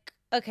like,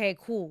 okay,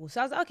 cool. So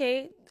I was like,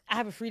 okay, I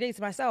have a free day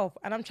to myself,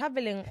 and I'm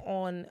traveling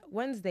on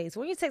Wednesday.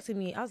 So when you texted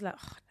me, I was like,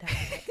 oh,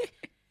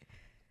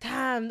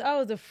 damn, that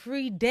was a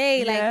free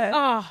day.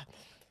 Yeah. Like,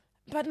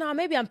 but no,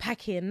 maybe I'm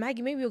packing.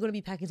 Maggie, maybe you're going to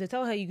be packing. So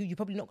tell her you're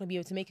probably not going to be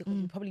able to make it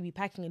because you'll probably be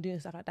packing and doing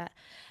stuff like that.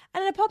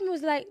 And then the problem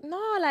was like,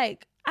 no,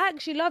 like, I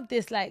actually love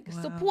this. Like,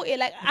 support it.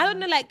 Like, I don't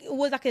know, like, it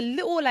was like a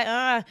little,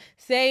 like,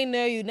 say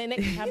no, you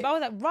next time. But I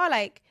was like, bro,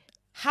 like,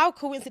 how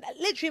coincidental.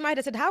 Literally, my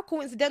dad said, how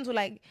coincidental,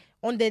 like,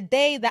 on the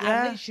day that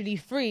I'm literally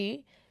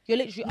free, you're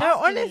literally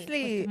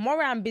honestly, me,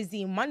 tomorrow I'm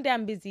busy, Monday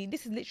I'm busy.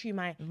 This is literally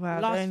my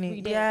last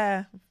free day.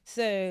 Yeah.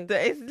 So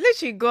it's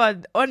literally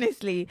God,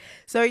 honestly.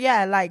 So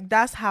yeah, like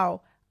that's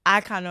how I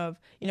kind of,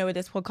 with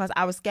this podcast,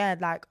 I was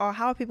scared, like, oh,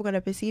 how are people going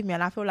to perceive me?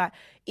 And I feel like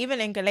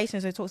even in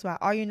Galatians, it talks about,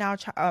 are you now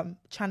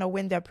trying to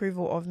win the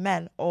approval of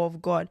men or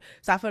of God?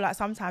 So I feel like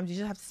sometimes you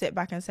just have to sit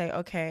back and say,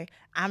 okay,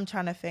 I'm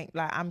trying to think,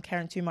 like, I'm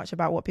caring too much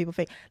about what people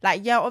think.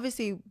 Like, yeah,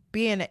 obviously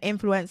being an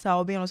influencer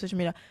or being on social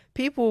media,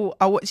 people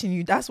are watching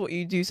you. That's what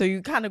you do. So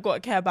you kind of got to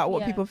care about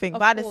what people think.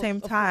 But at the same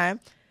time,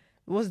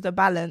 what's the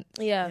balance?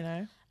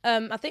 Yeah.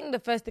 I think the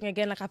first thing,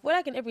 again, like I feel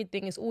like in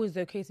everything it's always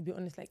okay to be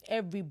honest. Like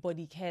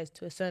everybody cares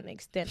to a certain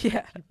extent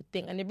what people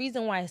think, and the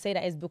reason why I say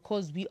that is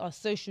because we are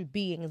social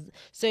beings.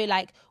 So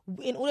like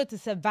in order to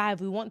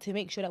survive, we want to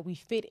make sure that we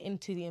fit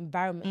into the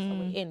environment that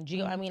we're in. Do you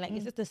know what I mean? Like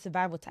it's just a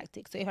survival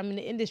tactic. So if I'm in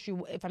the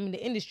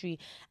industry,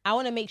 I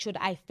want to make sure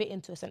that I fit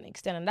into a certain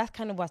extent, and that's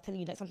kind of what I was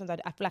telling you. Like sometimes I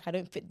feel like I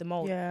don't fit the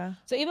mold. Yeah.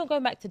 So even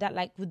going back to that,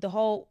 like with the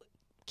whole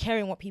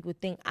caring what people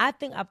think, I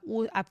think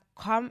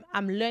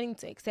I'm learning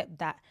to accept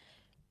that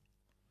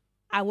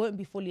I won't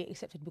be fully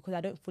accepted because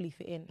I don't fully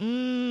fit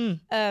in.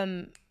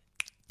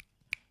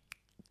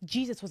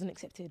 Jesus wasn't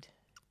accepted.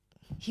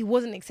 He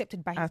wasn't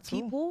accepted by his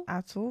people.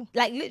 At all.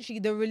 Like literally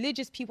the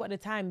religious people at the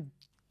time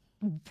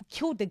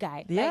killed the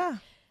guy. Yeah. Like,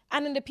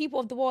 and then the people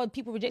of the world,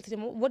 people rejected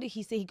him. What did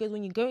he say? He goes,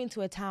 when you go into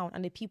a town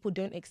and the people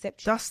don't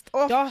accept you, Dust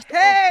off.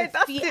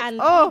 Leave.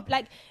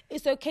 Like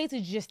it's okay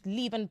to just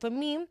leave. And for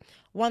me,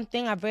 one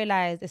thing I've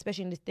realized,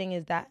 especially in this thing,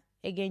 is that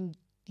again,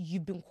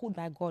 you've been called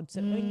by God, so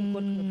only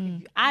God can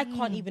approve you. I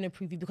can't even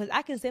approve you because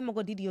I can say, my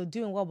God, Deedee, you're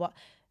doing well, but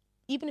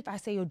even if I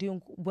say you're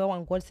doing well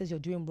and God says you're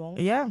doing wrong,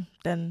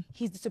 then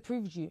He's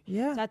disapproved you.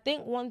 Yeah. So I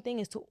think one thing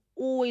is to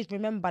always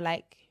remember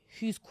like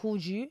who's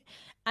called you,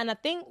 and I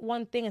think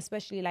one thing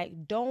especially,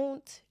 like,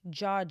 don't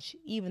judge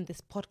even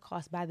this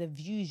podcast by the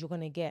views you're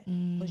gonna get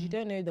because you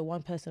don't know the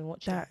one person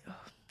watching.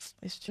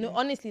 It's true. No,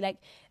 honestly, like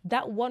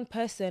that one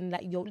person,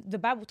 like the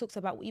Bible talks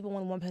about even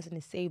when one person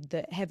is saved,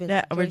 the heavens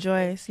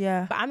rejoice.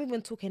 Yeah. But I'm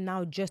even talking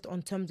now just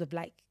on terms of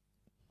like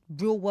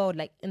real world,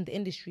 like in the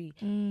industry.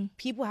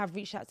 People have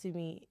reached out to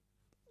me.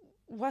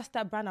 What's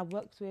that brand I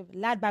worked with?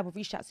 Lad Bible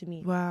reached out to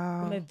me.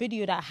 Wow. From a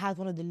video that has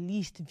one of the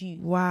least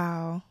views.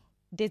 Wow.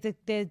 There's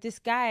this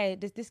guy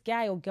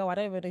or girl, I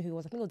don't even know who it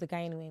was. I think it was a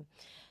guy anyway.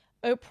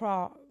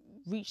 Oprah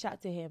reached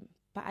out to him.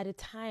 But at the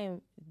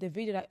time, the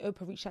video that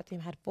Oprah reached out to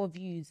him had 4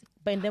 views.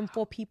 But in them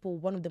 4 people,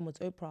 one of them was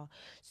Oprah.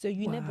 So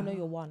you never know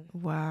your one.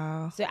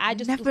 Wow. So I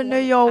just never know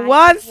your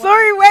one.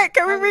 Sorry, wait,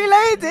 can we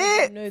relate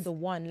it? Know the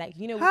one. Like,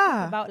 we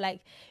talk about, like,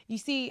 you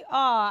see,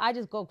 I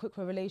just got a quick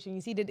revelation.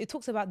 You see, that it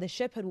talks about the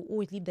shepherd will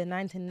always leave the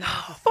 99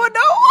 for the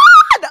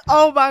one.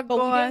 Oh my gosh. But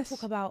we don't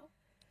talk about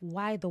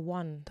why the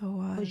one. The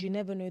one. Because you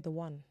never know the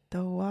one.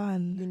 The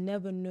one. You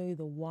never know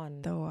the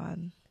one. The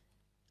one.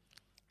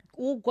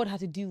 All God had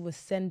to do was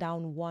send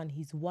down one.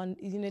 He's one.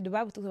 The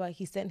Bible talks about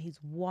he sent his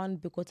one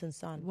begotten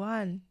son.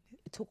 One.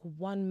 It took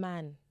one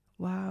man.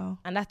 Wow.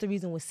 And that's the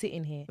reason we're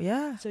sitting here.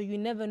 Yeah. So you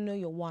never know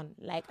your one.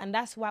 Like, and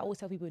that's why I always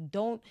tell people,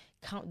 don't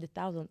count the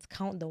thousands,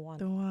 count the one.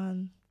 The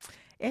one.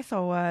 It's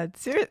a word.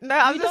 No,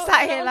 I'm just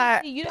sat here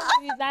like... You don't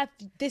know whose life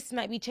this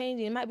might be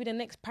changing. It might be the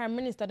next prime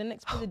minister, the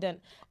next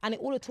president. And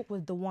all it took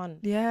was the one.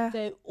 Yeah.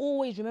 So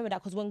always remember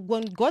that, because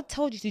when God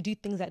told you to do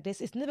things like this,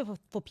 it's never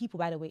for people,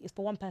 by the way. It's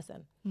for one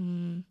person.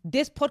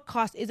 This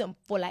podcast isn't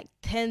for like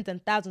tens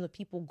and thousands of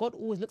people. God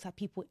always looks at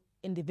people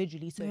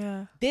individually.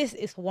 So this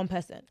is for one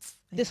person.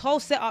 This whole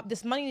setup,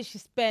 this money that she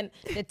spent,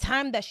 the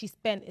time that she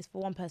spent is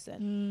for one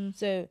person.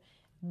 So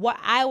what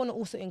I want to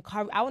also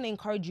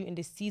encourage you in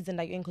this season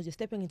that you're in, because you're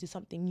stepping into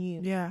something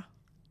new. Yeah.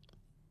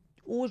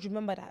 Always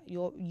remember that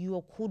you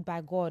are called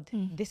by God.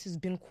 This has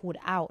been called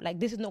out. Like,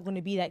 this is not going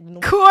to be like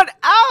called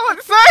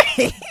out.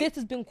 Sorry. This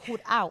has been called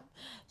out.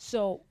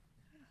 So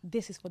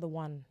this is for the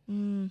one.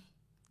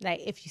 Like,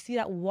 if you see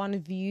that one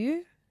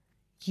view,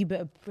 you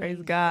better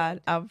praise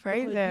God. I'll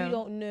praise him. You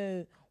don't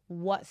know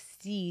what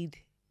seed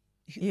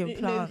you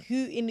plant.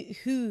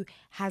 Who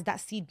has that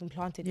seed been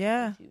planted?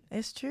 Yeah,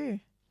 it's true.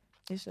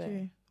 It's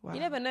true. Wow. You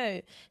never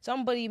know.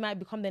 Somebody might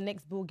become the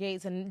next Bill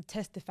Gates and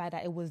testify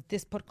that it was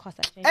this podcast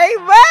that changed.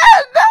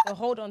 Amen. So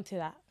hold on to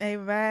that.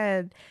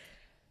 Amen.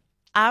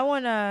 I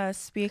want to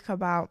speak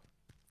about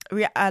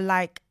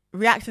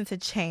reacting to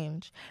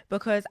change,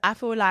 because I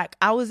feel like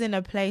I was in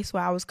a place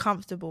where I was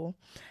comfortable,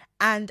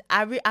 and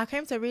I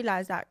came to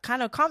realize that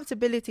kind of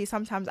comfortability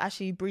sometimes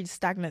actually breeds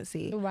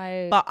stagnancy.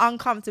 Right. But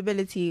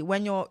uncomfortability,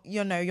 when you're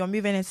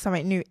moving into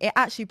something new, it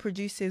actually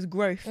produces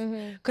growth.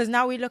 Because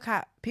now we look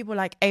at people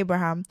like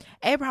Abraham.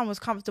 Abraham was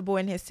comfortable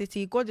in his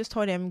city. God just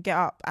told him, get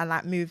up and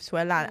like move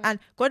to a land. And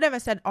God never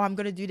said, oh, I'm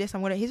going to do this.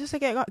 He just said,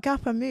 get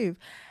up and move.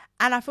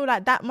 And I feel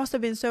like that must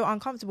have been so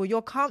uncomfortable.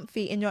 You're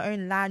comfy in your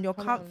own land. You're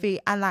comfy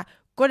and like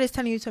God is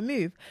telling you to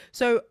move.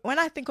 So when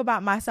I think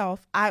about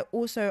myself, I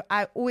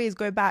always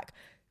go back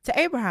to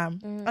Abraham.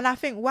 And I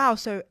think, wow,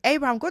 so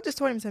Abraham, God just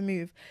told him to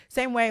move.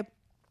 Same way,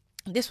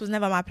 this was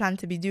never my plan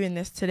to be doing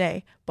this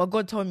today, but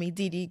God told me,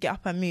 deedee, get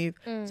up and move.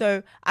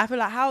 So I feel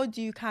like, how do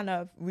you kind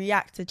of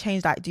react to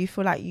change? Like, do you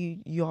feel like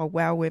you're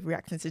well with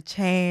reacting to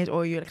change,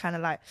 or you're kind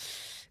of like,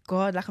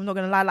 God, like, I'm not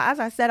going to lie. Like, as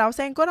I said, I was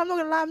saying, God, I'm not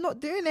going to lie, I'm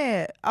not doing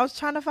it. I was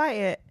trying to fight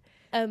it.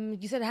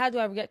 You said, how do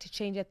I react to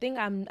change? I think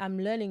I'm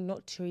learning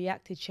not to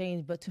react to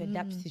change, but to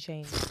adapt to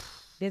change.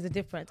 There's a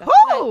difference. I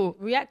feel like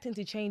reacting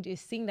to change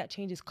is seeing that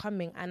change is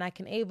coming, and I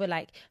can either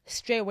like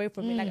stray away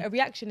from it. Like, a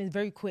reaction is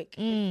very quick.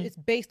 It's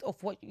based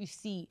off what you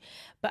see.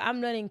 But I'm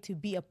learning to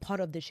be a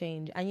part of the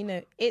change,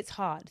 and it's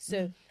hard.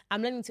 So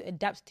I'm learning to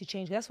adapt to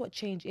change. That's what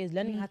change is,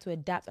 learning how to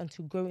adapt and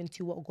to grow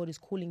into what God is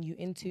calling you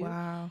into.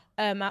 Wow.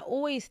 I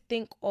always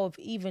think of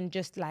even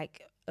just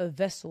like a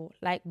vessel.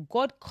 Like,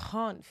 God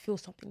can't fill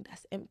something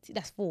that's empty,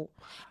 that's full.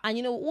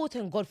 And all the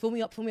time, God, fill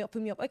me up.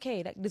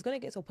 Okay, like, there's gonna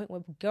get to a point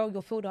where, girl,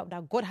 you're filled up,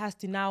 that God has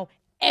to now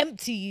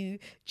empty you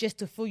just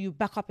to fill you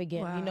back up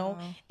again. Wow.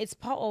 It's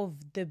part of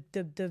the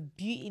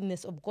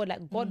beautiness of God.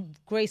 Like, God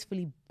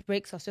gracefully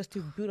breaks us just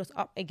to build us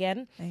up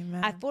again.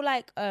 Amen. I feel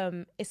like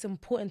it's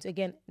important to,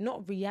 again,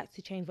 not react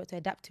to change, but to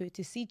adapt to it,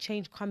 to see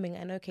change coming,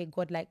 and okay,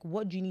 God, like,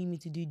 what do you need me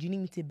to do? Do you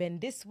need me to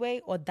bend this way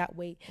or that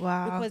way?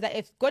 Wow. Because like,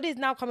 if God is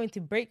now coming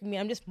to break me,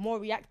 I'm just more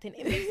reacting.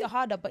 It makes it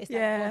harder, but it's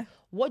like, God,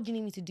 what do you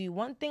need me to do?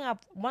 One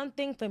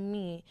thing for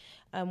me,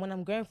 when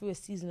I'm going through a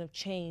season of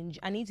change,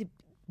 I need to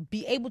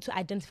be able to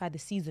identify the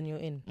season you're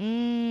in.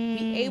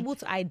 Be able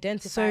to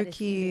identify the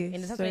season.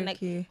 And something like,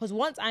 because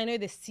once I know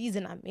the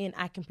season I'm in,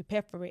 I can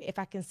prepare for it. If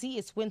I can see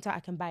it's winter, I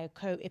can buy a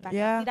coat. If I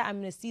can see that I'm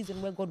in a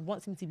season where God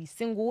wants me to be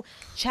single,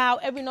 child,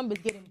 every number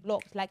is getting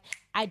blocked. Like,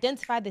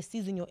 identify the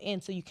season you're in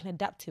so you can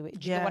adapt to it.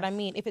 Do you know what I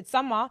mean? If it's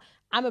summer,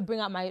 I'm gonna bring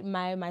out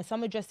my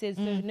summer dresses.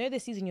 So know the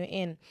season you're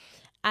in.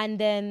 And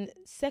then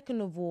second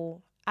of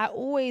all,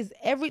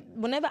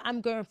 whenever I'm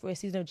going through a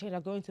season of change, I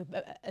go into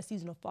a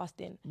season of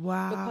fasting.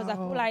 Wow. Because I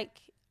feel like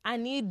I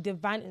need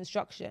divine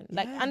instruction.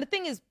 Like, and the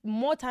thing is,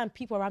 more time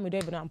people around me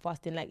don't even know I'm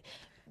fasting. Like,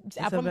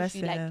 I promise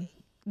you, like,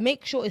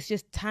 make sure it's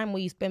just time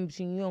where you spend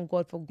between you and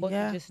God, for God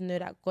to just know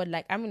that, God,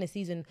 like, I'm in a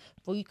season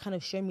for you kind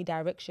of show me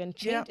direction.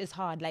 Change is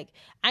hard. Like,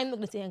 I'm not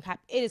gonna sit here and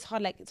cap. It is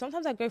hard. Like,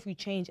 sometimes I go through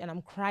change and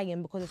I'm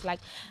crying because it's like,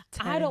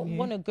 I don't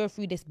want to go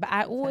through this, but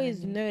I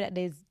always know that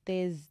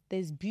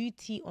there's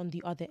beauty on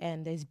the other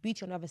end. There's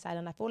beauty on the other side.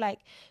 And I feel like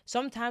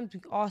sometimes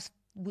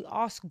we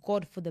ask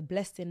God for the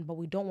blessing, but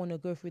we don't want to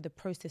go through the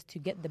process to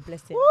get the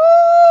blessing.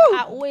 Woo!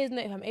 I always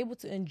know, if I'm able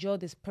to endure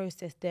this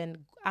process, then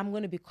I'm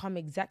going to become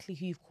exactly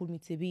who you've called me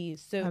to be.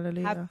 So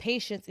have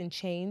patience in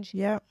change,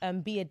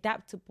 be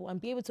adaptable, and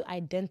be able to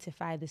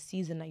identify the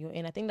season that you're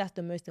in. I think that's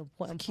the most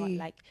important part.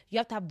 Like, you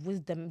have to have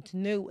wisdom to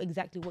know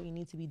exactly what you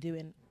need to be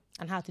doing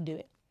and how to do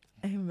it.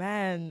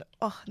 Amen.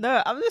 Oh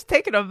no, I'm just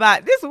taken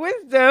aback. This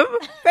wisdom.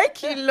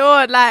 Thank you,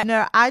 Lord. Like,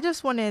 no, I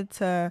just wanted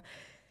to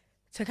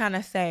kind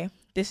of say,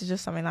 this is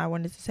just something I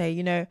wanted to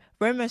say.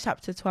 Romans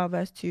chapter 12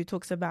 verse 2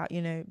 talks about,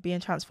 being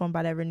transformed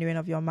by the renewing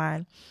of your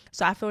mind.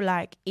 So I feel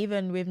like,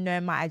 even with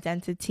knowing my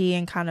identity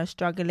and kind of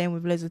struggling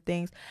with loads of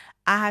things,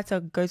 I had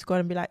to go to God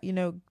and be like,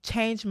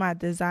 change my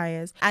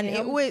desires. And it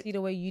always see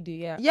the way you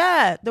do,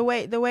 the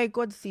way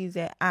God sees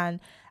it. And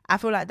I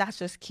feel like that's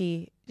just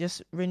key,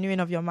 just renewing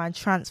of your mind,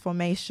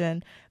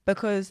 transformation.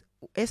 Because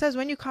it says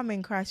when you come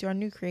in Christ, you're a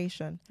new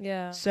creation.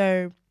 Yeah.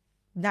 So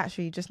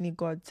naturally, you just need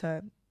God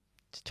to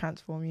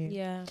transform you.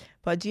 Yeah.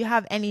 But do you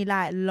have any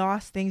like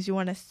last things you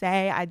want to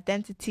say?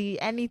 Identity,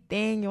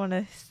 anything you want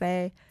to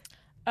say?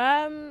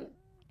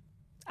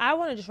 I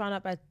want to just round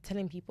up by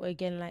telling people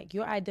again, like,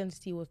 your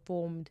identity was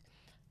formed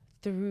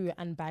through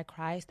and by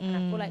Christ. And I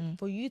feel like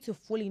for you to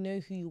fully know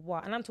who you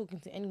are, and I'm talking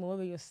to anyone,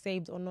 whether you're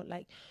saved or not,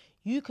 like,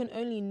 you can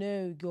only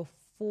know your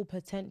full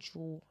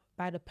potential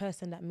by the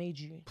person that made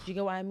you. Do you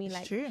get what I mean? It's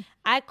like, true.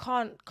 I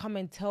can't come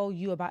and tell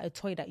you about a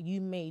toy that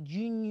you made.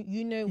 You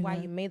know why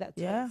you made that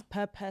toy. Yeah. It's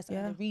purpose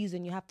Yeah. and the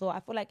reason you have to.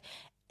 I feel like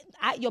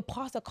your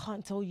pastor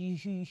can't tell you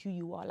who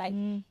you are. Like,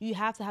 you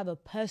have to have a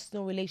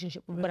personal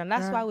relationship with God. And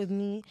that's why with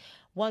me,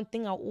 one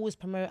thing I'll always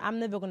promote, I'm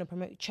never going to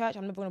promote church,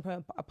 I'm never going to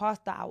promote a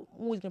pastor, I'm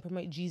always going to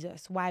promote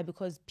Jesus. Why?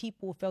 Because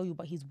people will fail you,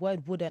 but his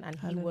word wouldn't, and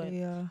he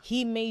won't.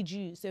 He made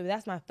you. So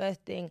that's my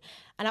first thing.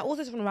 And I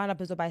also just want to round up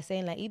as well by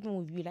saying, like, even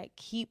with you, like,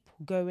 keep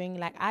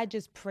going. Like, I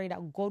just pray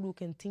that God will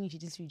continue to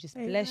just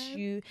bless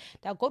you,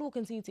 that God will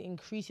continue to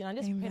increase you. And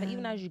I just pray that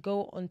even as you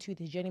go onto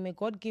this journey, may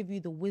God give you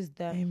the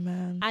wisdom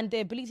and the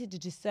ability to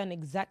discern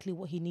exactly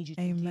what he needs you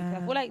to do.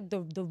 I feel like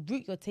the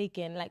route you're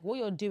taking, like what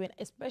you're doing,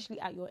 especially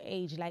at your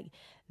age, like,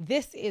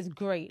 this is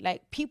great.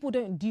 Like, people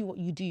don't do what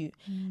you do.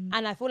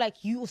 And I feel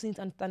like you also need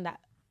to understand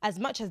that as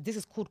much as this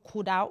is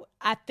called out,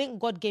 I think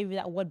God gave you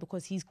that word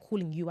because he's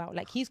calling you out.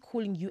 Like, he's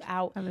calling you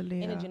out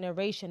in a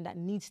generation that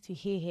needs to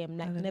hear him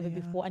like never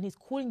before. And he's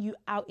calling you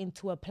out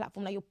into a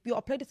platform. Like, you're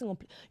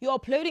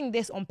uploading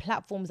this on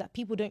platforms that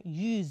people don't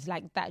use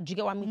like that. Do you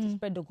get what I mean? To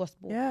spread the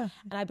gospel. Yeah.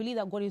 And I believe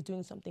that God is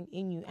doing something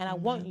in you. And I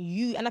want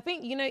you, and I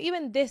think, you know,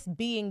 even this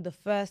being the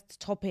first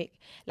topic,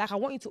 like, I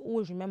want you to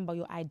always remember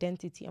your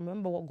identity and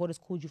remember what God has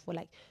called you for.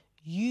 Like,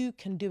 you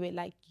can do it.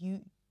 Like,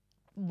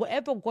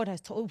 whoever God has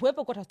told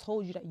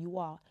you that you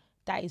are,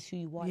 that is who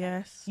you are.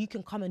 Yes. Like, you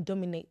can come and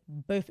dominate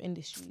both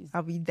industries.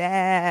 I'll be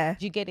there.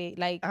 Do you get it?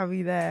 Like, I'll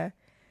be there.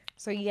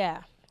 So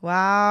yeah.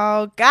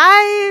 Wow,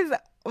 guys.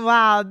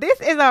 Wow, this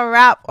is a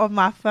wrap of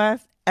my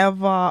first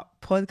ever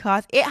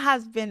podcast. It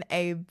has been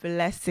a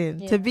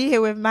blessing to be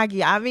here with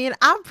Maggie. I mean,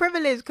 I'm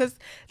privileged because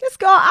this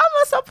girl, I'm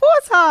a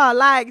supporter.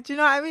 Like, do you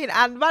know what I mean?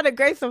 And by the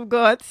grace of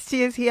God,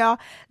 she is here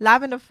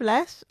live in the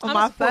flesh. I'm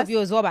a supporter of you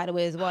as well, by the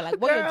way, as well. Like,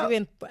 what you're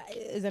doing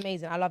is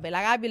amazing. I love it.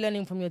 Like, I've been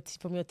learning from your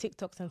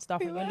TikToks and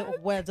stuff, and your little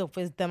words of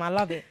wisdom. I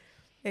love it.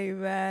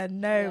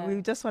 Amen.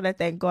 We just want to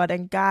thank God.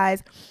 And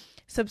guys,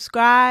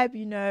 subscribe,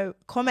 you know,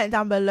 comment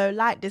down below,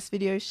 like this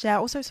video, share.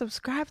 Also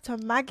subscribe to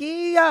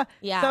Maggie.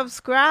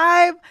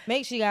 Subscribe.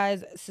 Make sure you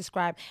guys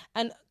subscribe.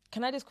 And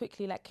can I just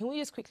quickly, like, can we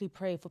just quickly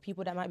pray for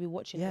people that might be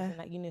watching this and,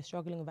 like, you know,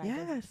 struggling with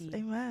identity?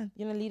 Yes, amen.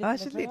 You know, lead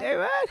us in prayer?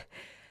 Amen.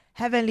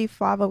 Heavenly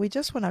Father, we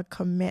just want to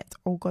commit,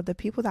 oh God, the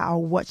people that are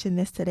watching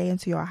this today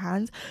into your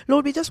hands.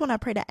 Lord, we just want to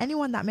pray that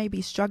anyone that may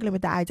be struggling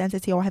with their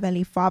identity, or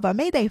Heavenly Father,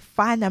 may they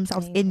find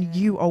themselves in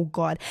you, oh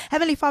God.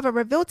 Heavenly Father,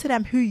 reveal to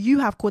them who you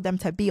have called them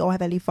to be, oh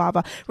Heavenly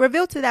Father.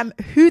 Reveal to them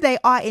who they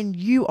are in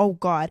you, oh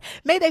God.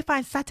 May they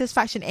find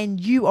satisfaction in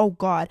you, oh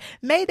God.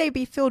 May they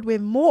be filled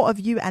with more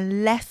of you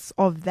and less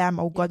of them,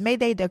 oh God. May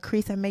they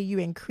decrease and may you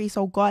increase,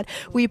 oh God.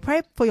 We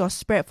pray for your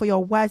spirit, for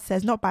your word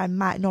says, not by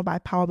might, nor by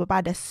power, but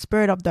by the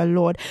Spirit of the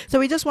Lord. So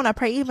we just want to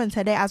pray even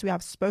today as we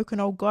have spoken,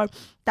 oh God,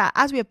 that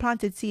as we have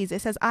planted seeds, it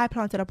says, I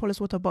planted,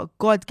 Apollos water, but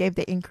God gave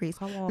the increase.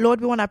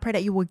 Lord, we want to pray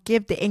that you will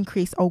give the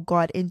increase, oh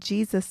God, in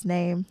Jesus'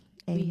 name.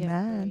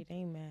 Amen.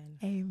 Amen.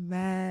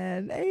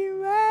 Amen.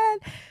 Amen.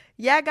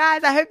 Yeah,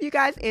 guys, I hope you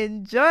guys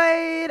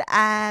enjoyed,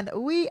 and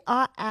we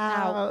are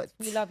out.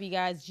 We love you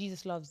guys.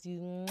 Jesus loves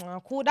you.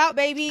 Called out,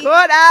 baby.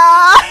 Called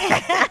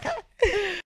out.